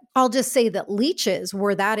long, but I'll just say that leeches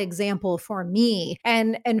were that example for me.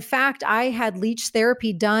 And in fact, I had leech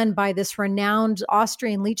therapy done by this renowned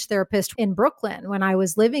Austrian leech therapist in Brooklyn when I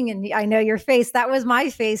was living in, I know your face, that was my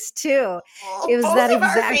face too. It was both that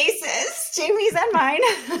exact our faces, Jamie's and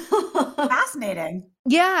mine. Fascinating.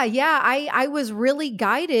 Yeah. I was really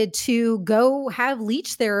guided to go have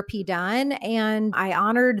leech therapy done. And I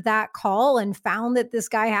honored that call and found that this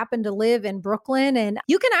guy happened to live in Brooklyn. And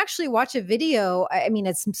you can actually watch a video. I mean,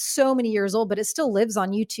 it's so many years old, but it still lives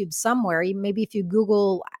on YouTube somewhere. Maybe if you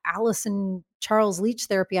Google Allison Charles leech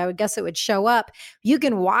therapy, I would guess it would show up. You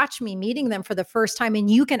can watch me meeting them for the first time, and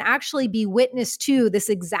you can actually be witness to this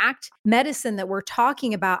exact medicine that we're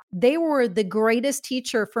talking about. They were the greatest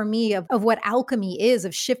teacher for me of what alchemy is,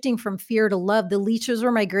 of shifting from fear to love. The leeches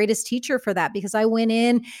were my greatest teacher for that, because I went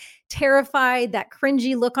in terrified, that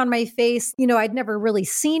cringy look on my face. I'd never really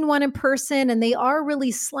seen one in person, and they are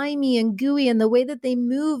really slimy and gooey, and the way that they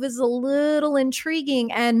move is a little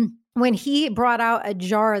intriguing. And when he brought out a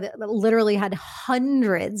jar that literally had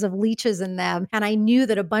hundreds of leeches in them, and I knew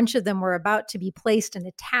that a bunch of them were about to be placed and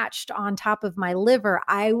attached on top of my liver,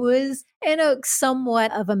 I was in a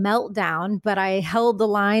somewhat of a meltdown, but I held the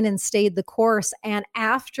line and stayed the course. And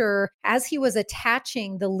as he was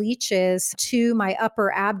attaching the leeches to my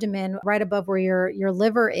upper abdomen, right above where your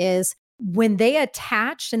liver is, when they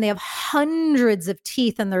attached, and they have hundreds of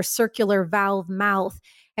teeth in their circular valve mouth,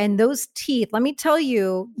 and those teeth, let me tell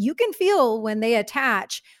you, you can feel when they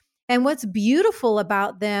attach. And what's beautiful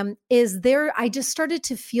about them is I just started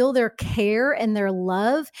to feel their care and their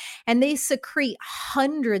love, and they secrete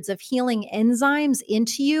hundreds of healing enzymes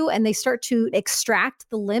into you, and they start to extract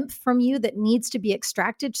the lymph from you that needs to be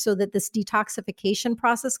extracted so that this detoxification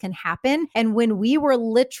process can happen. And when we were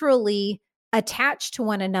literally attached to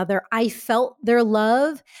one another, I felt their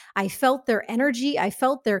love, I felt their energy, I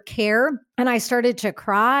felt their care, and I started to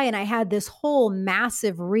cry, and I had this whole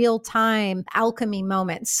massive real-time alchemy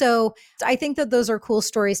moment. So I think that those are cool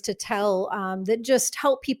stories to tell, that just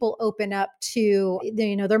help people open up to,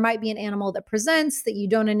 there might be an animal that presents that you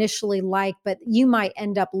don't initially like, but you might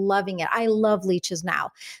end up loving it. I love leeches now.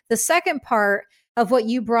 The second part of what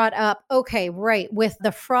you brought up. Okay, right. With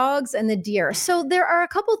the frogs and the deer. So there are a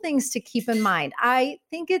couple things to keep in mind. I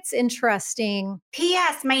think it's interesting.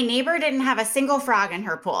 P.S. My neighbor didn't have a single frog in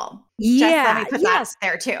her pool. Yeah. Just let me put that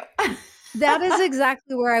there too. That is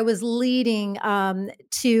exactly where I was leading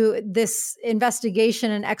to this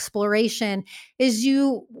investigation and exploration, is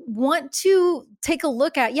you want to take a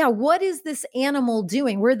look at, what is this animal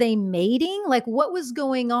doing? Were they mating? Like, what was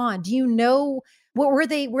going on? Do you know? What were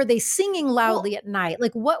they singing loudly at night?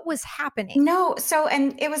 Like, what was happening? No. So,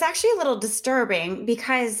 and it was actually a little disturbing,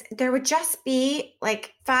 because there would just be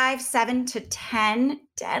like 5, 7 to 10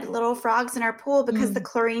 dead little frogs in our pool, because the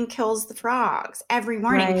chlorine kills the frogs every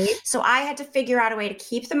morning. Right. So I had to figure out a way to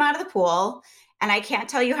keep them out of the pool. And I can't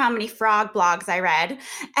tell you how many frog blogs I read. And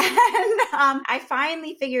I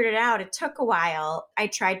finally figured it out. It took a while. I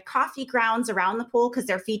tried coffee grounds around the pool because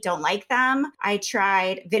their feet don't like them. I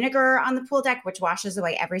tried vinegar on the pool deck, which washes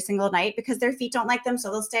away every single night because their feet don't like them, so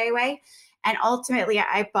they'll stay away. And ultimately,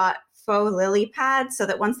 I bought faux lily pads so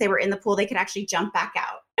that once they were in the pool, they could actually jump back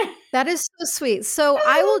out. That is so sweet. So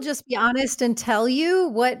I will just be honest and tell you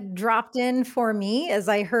what dropped in for me as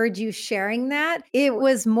I heard you sharing that. It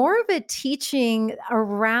was more of a teaching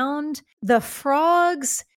around the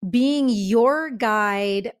frogs being your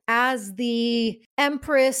guide as the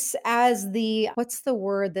empress, as what's the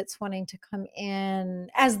word that's wanting to come in?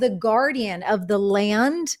 As the guardian of the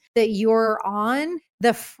land that you're on.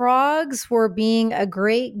 The frogs were being a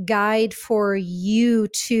great guide for you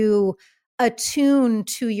to attune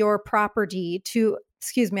to your property,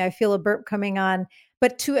 excuse me, I feel a burp coming on,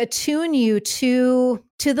 but to attune you to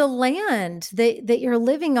the land that you're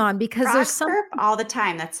living on, because Frogs there's some burp all the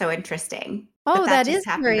time. That's so interesting. Oh, that is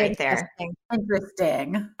very right interesting. there.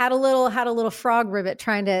 Interesting. Had a little frog ribbit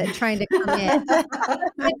trying to come in.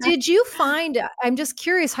 But did you find, I'm just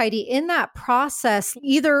curious, Heidi, in that process,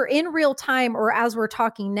 either in real time or as we're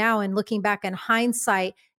talking now and looking back in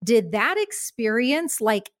hindsight, did that experience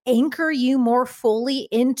like anchor you more fully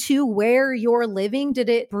into where you're living? Did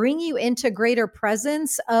it bring you into greater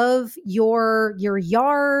presence of your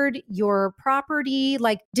yard, your property?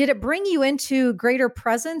 Like, did it bring you into greater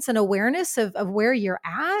presence and awareness of where you're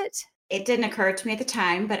at? It didn't occur to me at the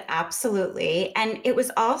time, but absolutely. And it was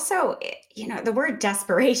also, the word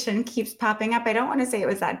desperation keeps popping up. I don't want to say it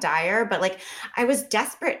was that dire, but like I was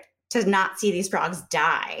desperate to not see these frogs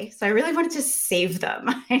die. So I really wanted to save them.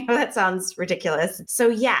 I know that sounds ridiculous. So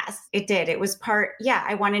yes, it did. It was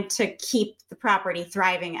I wanted to keep the property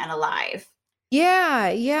thriving and alive. Yeah.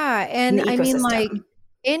 And I mean, like,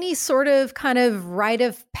 any sort of kind of rite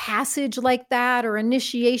of passage like that, or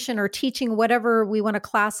initiation or teaching, whatever we want to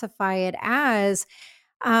classify it as,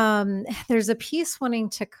 there's a piece wanting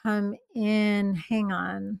to come in. Hang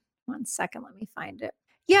on 1 second. Let me find it.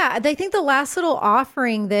 Yeah. I think the last little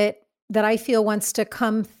offering that that I feel wants to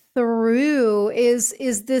come through is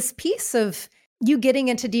this piece of you getting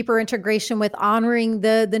into deeper integration with honoring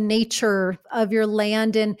the nature of your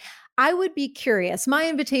land. And I would be curious, my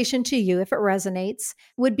invitation to you, if it resonates,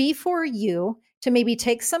 would be for you to maybe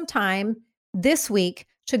take some time this week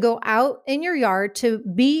to go out in your yard, to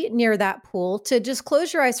be near that pool, to just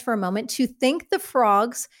close your eyes for a moment, to thank the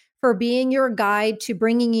frogs for being your guide to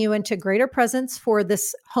bringing you into greater presence for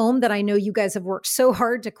this home that I know you guys have worked so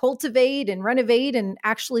hard to cultivate and renovate and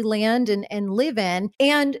actually land and live in.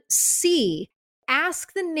 And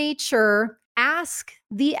ask the nature, ask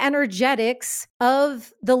the energetics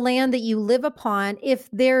of the land that you live upon if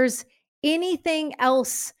there's anything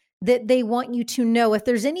else that they want you to know, if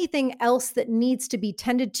there's anything else that needs to be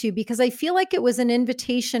tended to, because I feel like it was an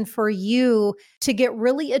invitation for you to get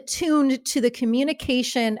really attuned to the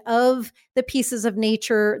communication of the pieces of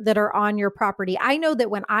nature that are on your property. I know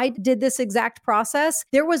that when I did this exact process,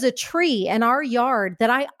 there was a tree in our yard that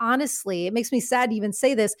I honestly, it makes me sad to even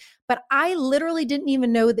say this, but I literally didn't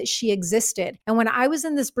even know that she existed. And when I was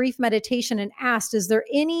in this brief meditation and asked, is there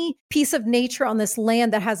any piece of nature on this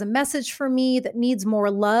land that has a message for me that needs more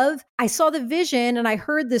love? I saw the vision and I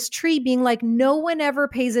heard this tree being like, no one ever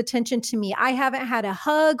pays attention to me. I haven't had a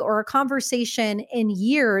hug or a conversation in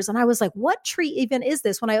years. And I was like, what tree even is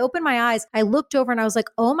this? When I opened my eyes, I looked over and I was like,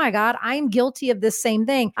 oh my God, I'm guilty of this same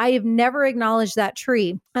thing. I have never acknowledged that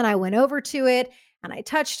tree. And I went over to it and I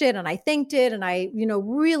touched it and I thanked it. And I,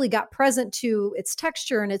 really got present to its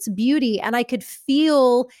texture and its beauty. And I could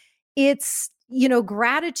feel its,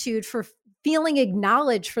 gratitude for feeling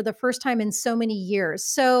acknowledged for the first time in so many years.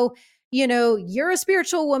 So, you're a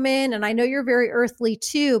spiritual woman and I know you're very earthly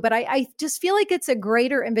too, but I just feel like it's a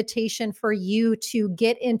greater invitation for you to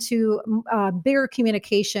get into bigger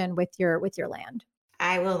communication with your land.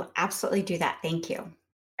 I will absolutely do that. Thank you.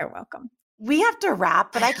 You're welcome. We have to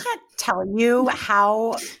wrap, but I can't tell you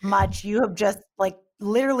how much you have just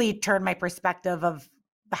literally turned my perspective of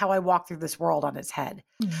how I walk through this world on its head.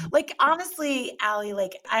 Mm-hmm. Honestly, Allie,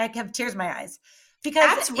 I have tears in my eyes.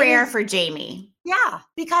 Because that's rare for Jamie. Yeah,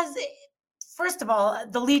 because first of all,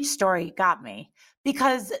 the leech story got me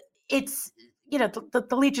because it's, the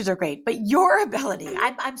leeches are great, but your ability,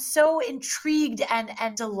 I'm so intrigued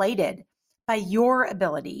and delighted by your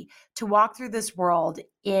ability to walk through this world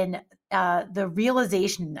in the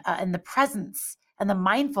realization and the presence and the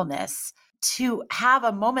mindfulness to have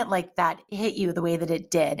a moment like that hit you the way that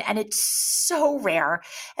it did. And it's so rare.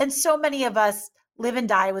 And so many of us live and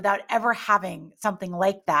die without ever having something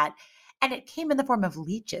like that. And it came in the form of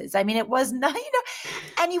leeches. I mean, it was not,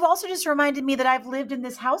 and you also just reminded me that I've lived in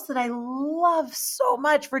this house that I love so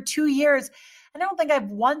much for 2 years. And I don't think I've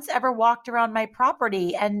once ever walked around my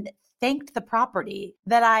property and thanked the property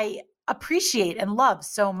that I appreciate and love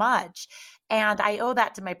so much. And I owe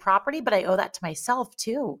that to my property, but I owe that to myself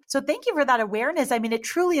too. So thank you for that awareness. I mean, it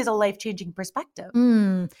truly is a life-changing perspective.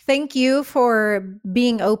 Thank you for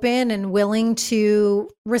being open and willing to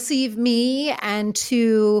receive me and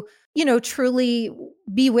to, truly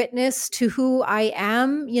be witness to who I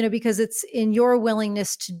am, because it's in your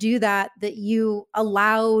willingness to do that you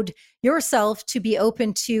allowed yourself to be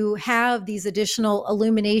open to have these additional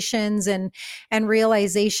illuminations and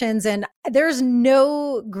realizations. And there's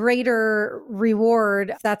no greater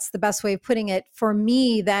reward, if that's the best way of putting it, for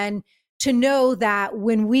me than to know that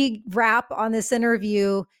when we wrap on this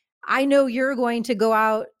interview, I know you're going to go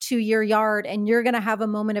out to your yard and you're going to have a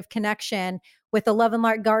moment of connection with the love and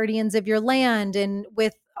light guardians of your land and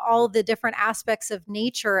with all the different aspects of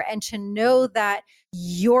nature, and to know that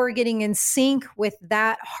you're getting in sync with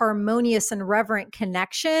that harmonious and reverent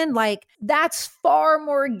connection, that's far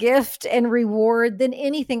more gift and reward than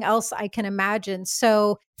anything else I can imagine.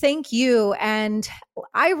 So thank you. And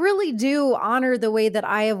I really do honor the way that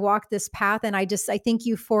I have walked this path. And I thank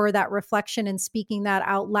you for that reflection and speaking that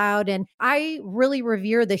out loud. And I really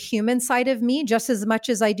revere the human side of me just as much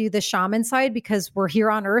as I do the shaman side, because we're here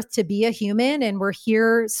on earth to be a human and we're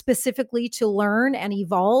here specifically to learn and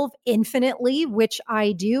evolve infinitely, which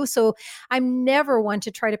I do. So I'm never one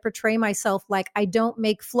to try to portray myself like I don't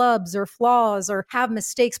make flubs or flaws or have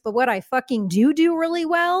mistakes. But what I fucking do really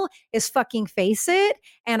well is fucking face it,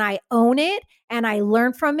 and I own it, and I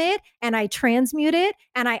learn from it, and I transmute it,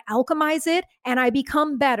 and I alchemize it, and I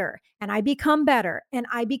become better, and I become better, and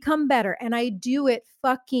I become better. And I do it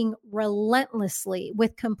fucking relentlessly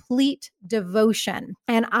with complete devotion.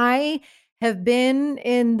 And I have been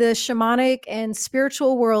in the shamanic and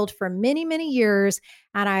spiritual world for many, many years,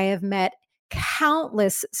 and I have met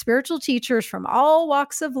countless spiritual teachers from all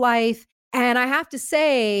walks of life. And I have to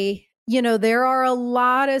say, There are a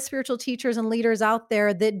lot of spiritual teachers and leaders out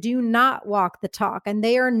there that do not walk the talk, and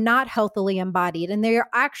they are not healthily embodied, and they are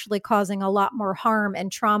actually causing a lot more harm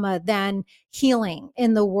and trauma than healing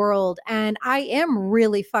in the world. And I am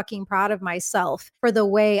really fucking proud of myself for the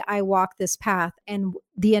way I walk this path and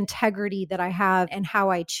the integrity that I have and how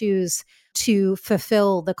I choose to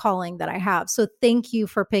fulfill the calling that I have. So thank you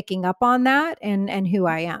for picking up on that and who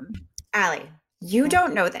I am. Allie, you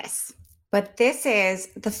don't know this, but this is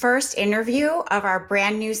the first interview of our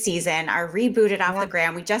brand new season, our rebooted Off the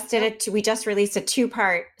Gram. We just did it. We just released a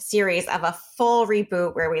 2-part series of a full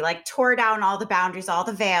reboot where we tore down all the boundaries, all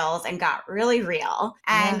the veils, and got really real.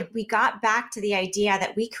 And we got back to the idea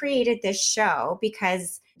that we created this show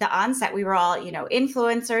because the onset, we were all,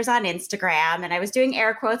 influencers on Instagram, and I was doing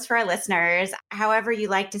air quotes for our listeners, however you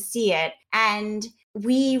like to see it. And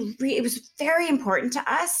it was very important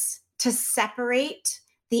to us to separate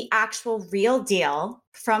the actual real deal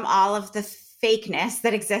from all of the fakeness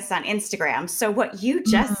that exists on Instagram. So what you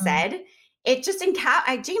just said, it just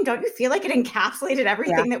Jane, don't you feel like it encapsulated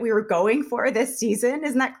everything that we were going for this season?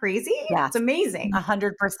 Isn't that crazy? Yeah. It's amazing.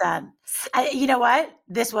 100%. You know what?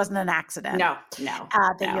 This wasn't an accident. No.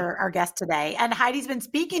 You're our guest today. And Heidi's been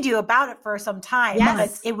speaking to you about it for some time.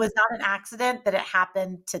 Yes. But it was not an accident that it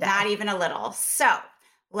happened today. Not even a little. So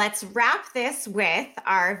let's wrap this with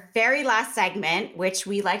our very last segment, which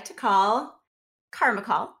we like to call Karma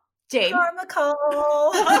Call. Jane. Karma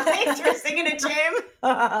Call. Thanks for singing it,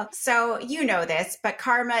 Jane. So you know this, but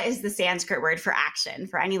karma is the Sanskrit word for action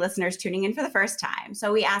for any listeners tuning in for the first time.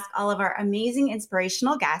 So we ask all of our amazing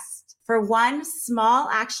inspirational guests for one small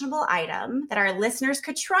actionable item that our listeners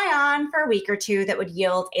could try on for a week or two that would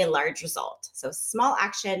yield a large result. So small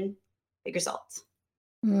action, big result.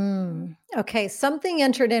 Okay. Something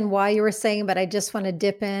entered in while you were saying, but I just want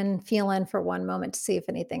to feel in for one moment to see if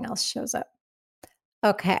anything else shows up.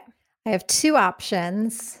 Okay. I have 2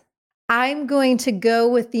 options. I'm going to go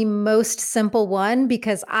with the most simple one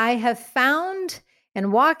because I have found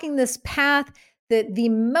in walking this path that the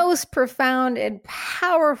most profound and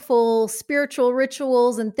powerful spiritual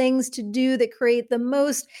rituals and things to do that create the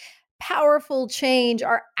most powerful change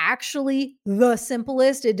are actually the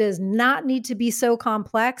simplest. It does not need to be so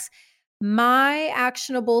complex. My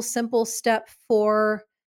actionable, simple step for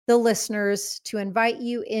the listeners to invite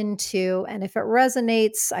you into, and if it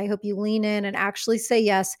resonates, I hope you lean in and actually say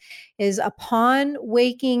yes, is upon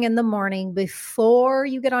waking in the morning, before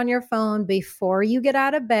you get on your phone, before you get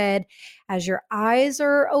out of bed, as your eyes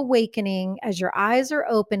are awakening, as your eyes are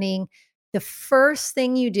opening, the first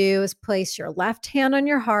thing you do is place your left hand on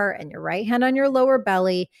your heart and your right hand on your lower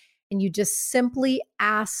belly, and you just simply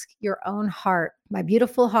ask your own heart, my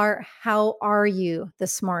beautiful heart, how are you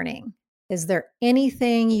this morning? Is there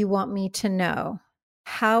anything you want me to know?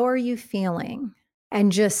 How are you feeling? And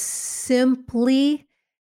just simply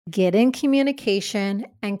get in communication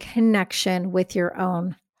and connection with your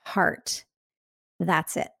own heart.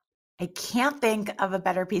 That's it. I can't think of a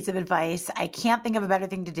better piece of advice. I can't think of a better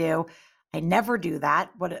thing to do. I never do that.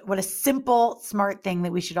 What a simple, smart thing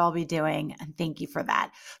that we should all be doing. And thank you for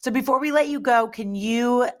that. So before we let you go, can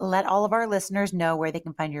you let all of our listeners know where they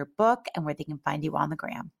can find your book and where they can find you on the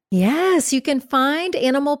gram? Yes, you can find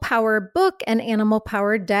Animal Power Book and Animal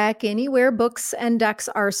Power Deck anywhere books and decks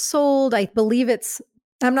are sold. I believe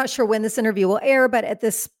I'm not sure when this interview will air, but at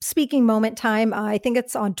this speaking moment time, I think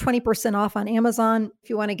it's on 20% off on Amazon.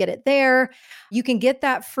 If you want to get it there, you can get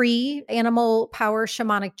that free Animal Power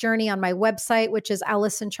Shamanic Journey on my website, which is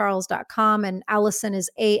AllisonCharles.com. And Allison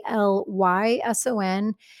is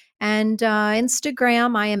ALYSON. And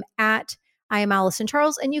Instagram, I am Allison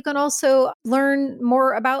Charles. And you can also learn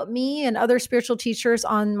more about me and other spiritual teachers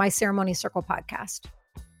on my Ceremony Circle podcast.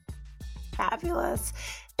 Fabulous.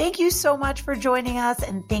 Thank you so much for joining us.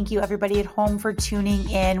 And thank you everybody at home for tuning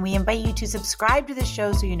in. We invite you to subscribe to the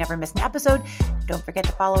show so you never miss an episode. Don't forget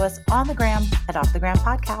to follow us on the gram at Off the Gram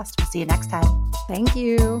Podcast. We'll see you next time. Thank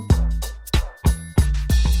you.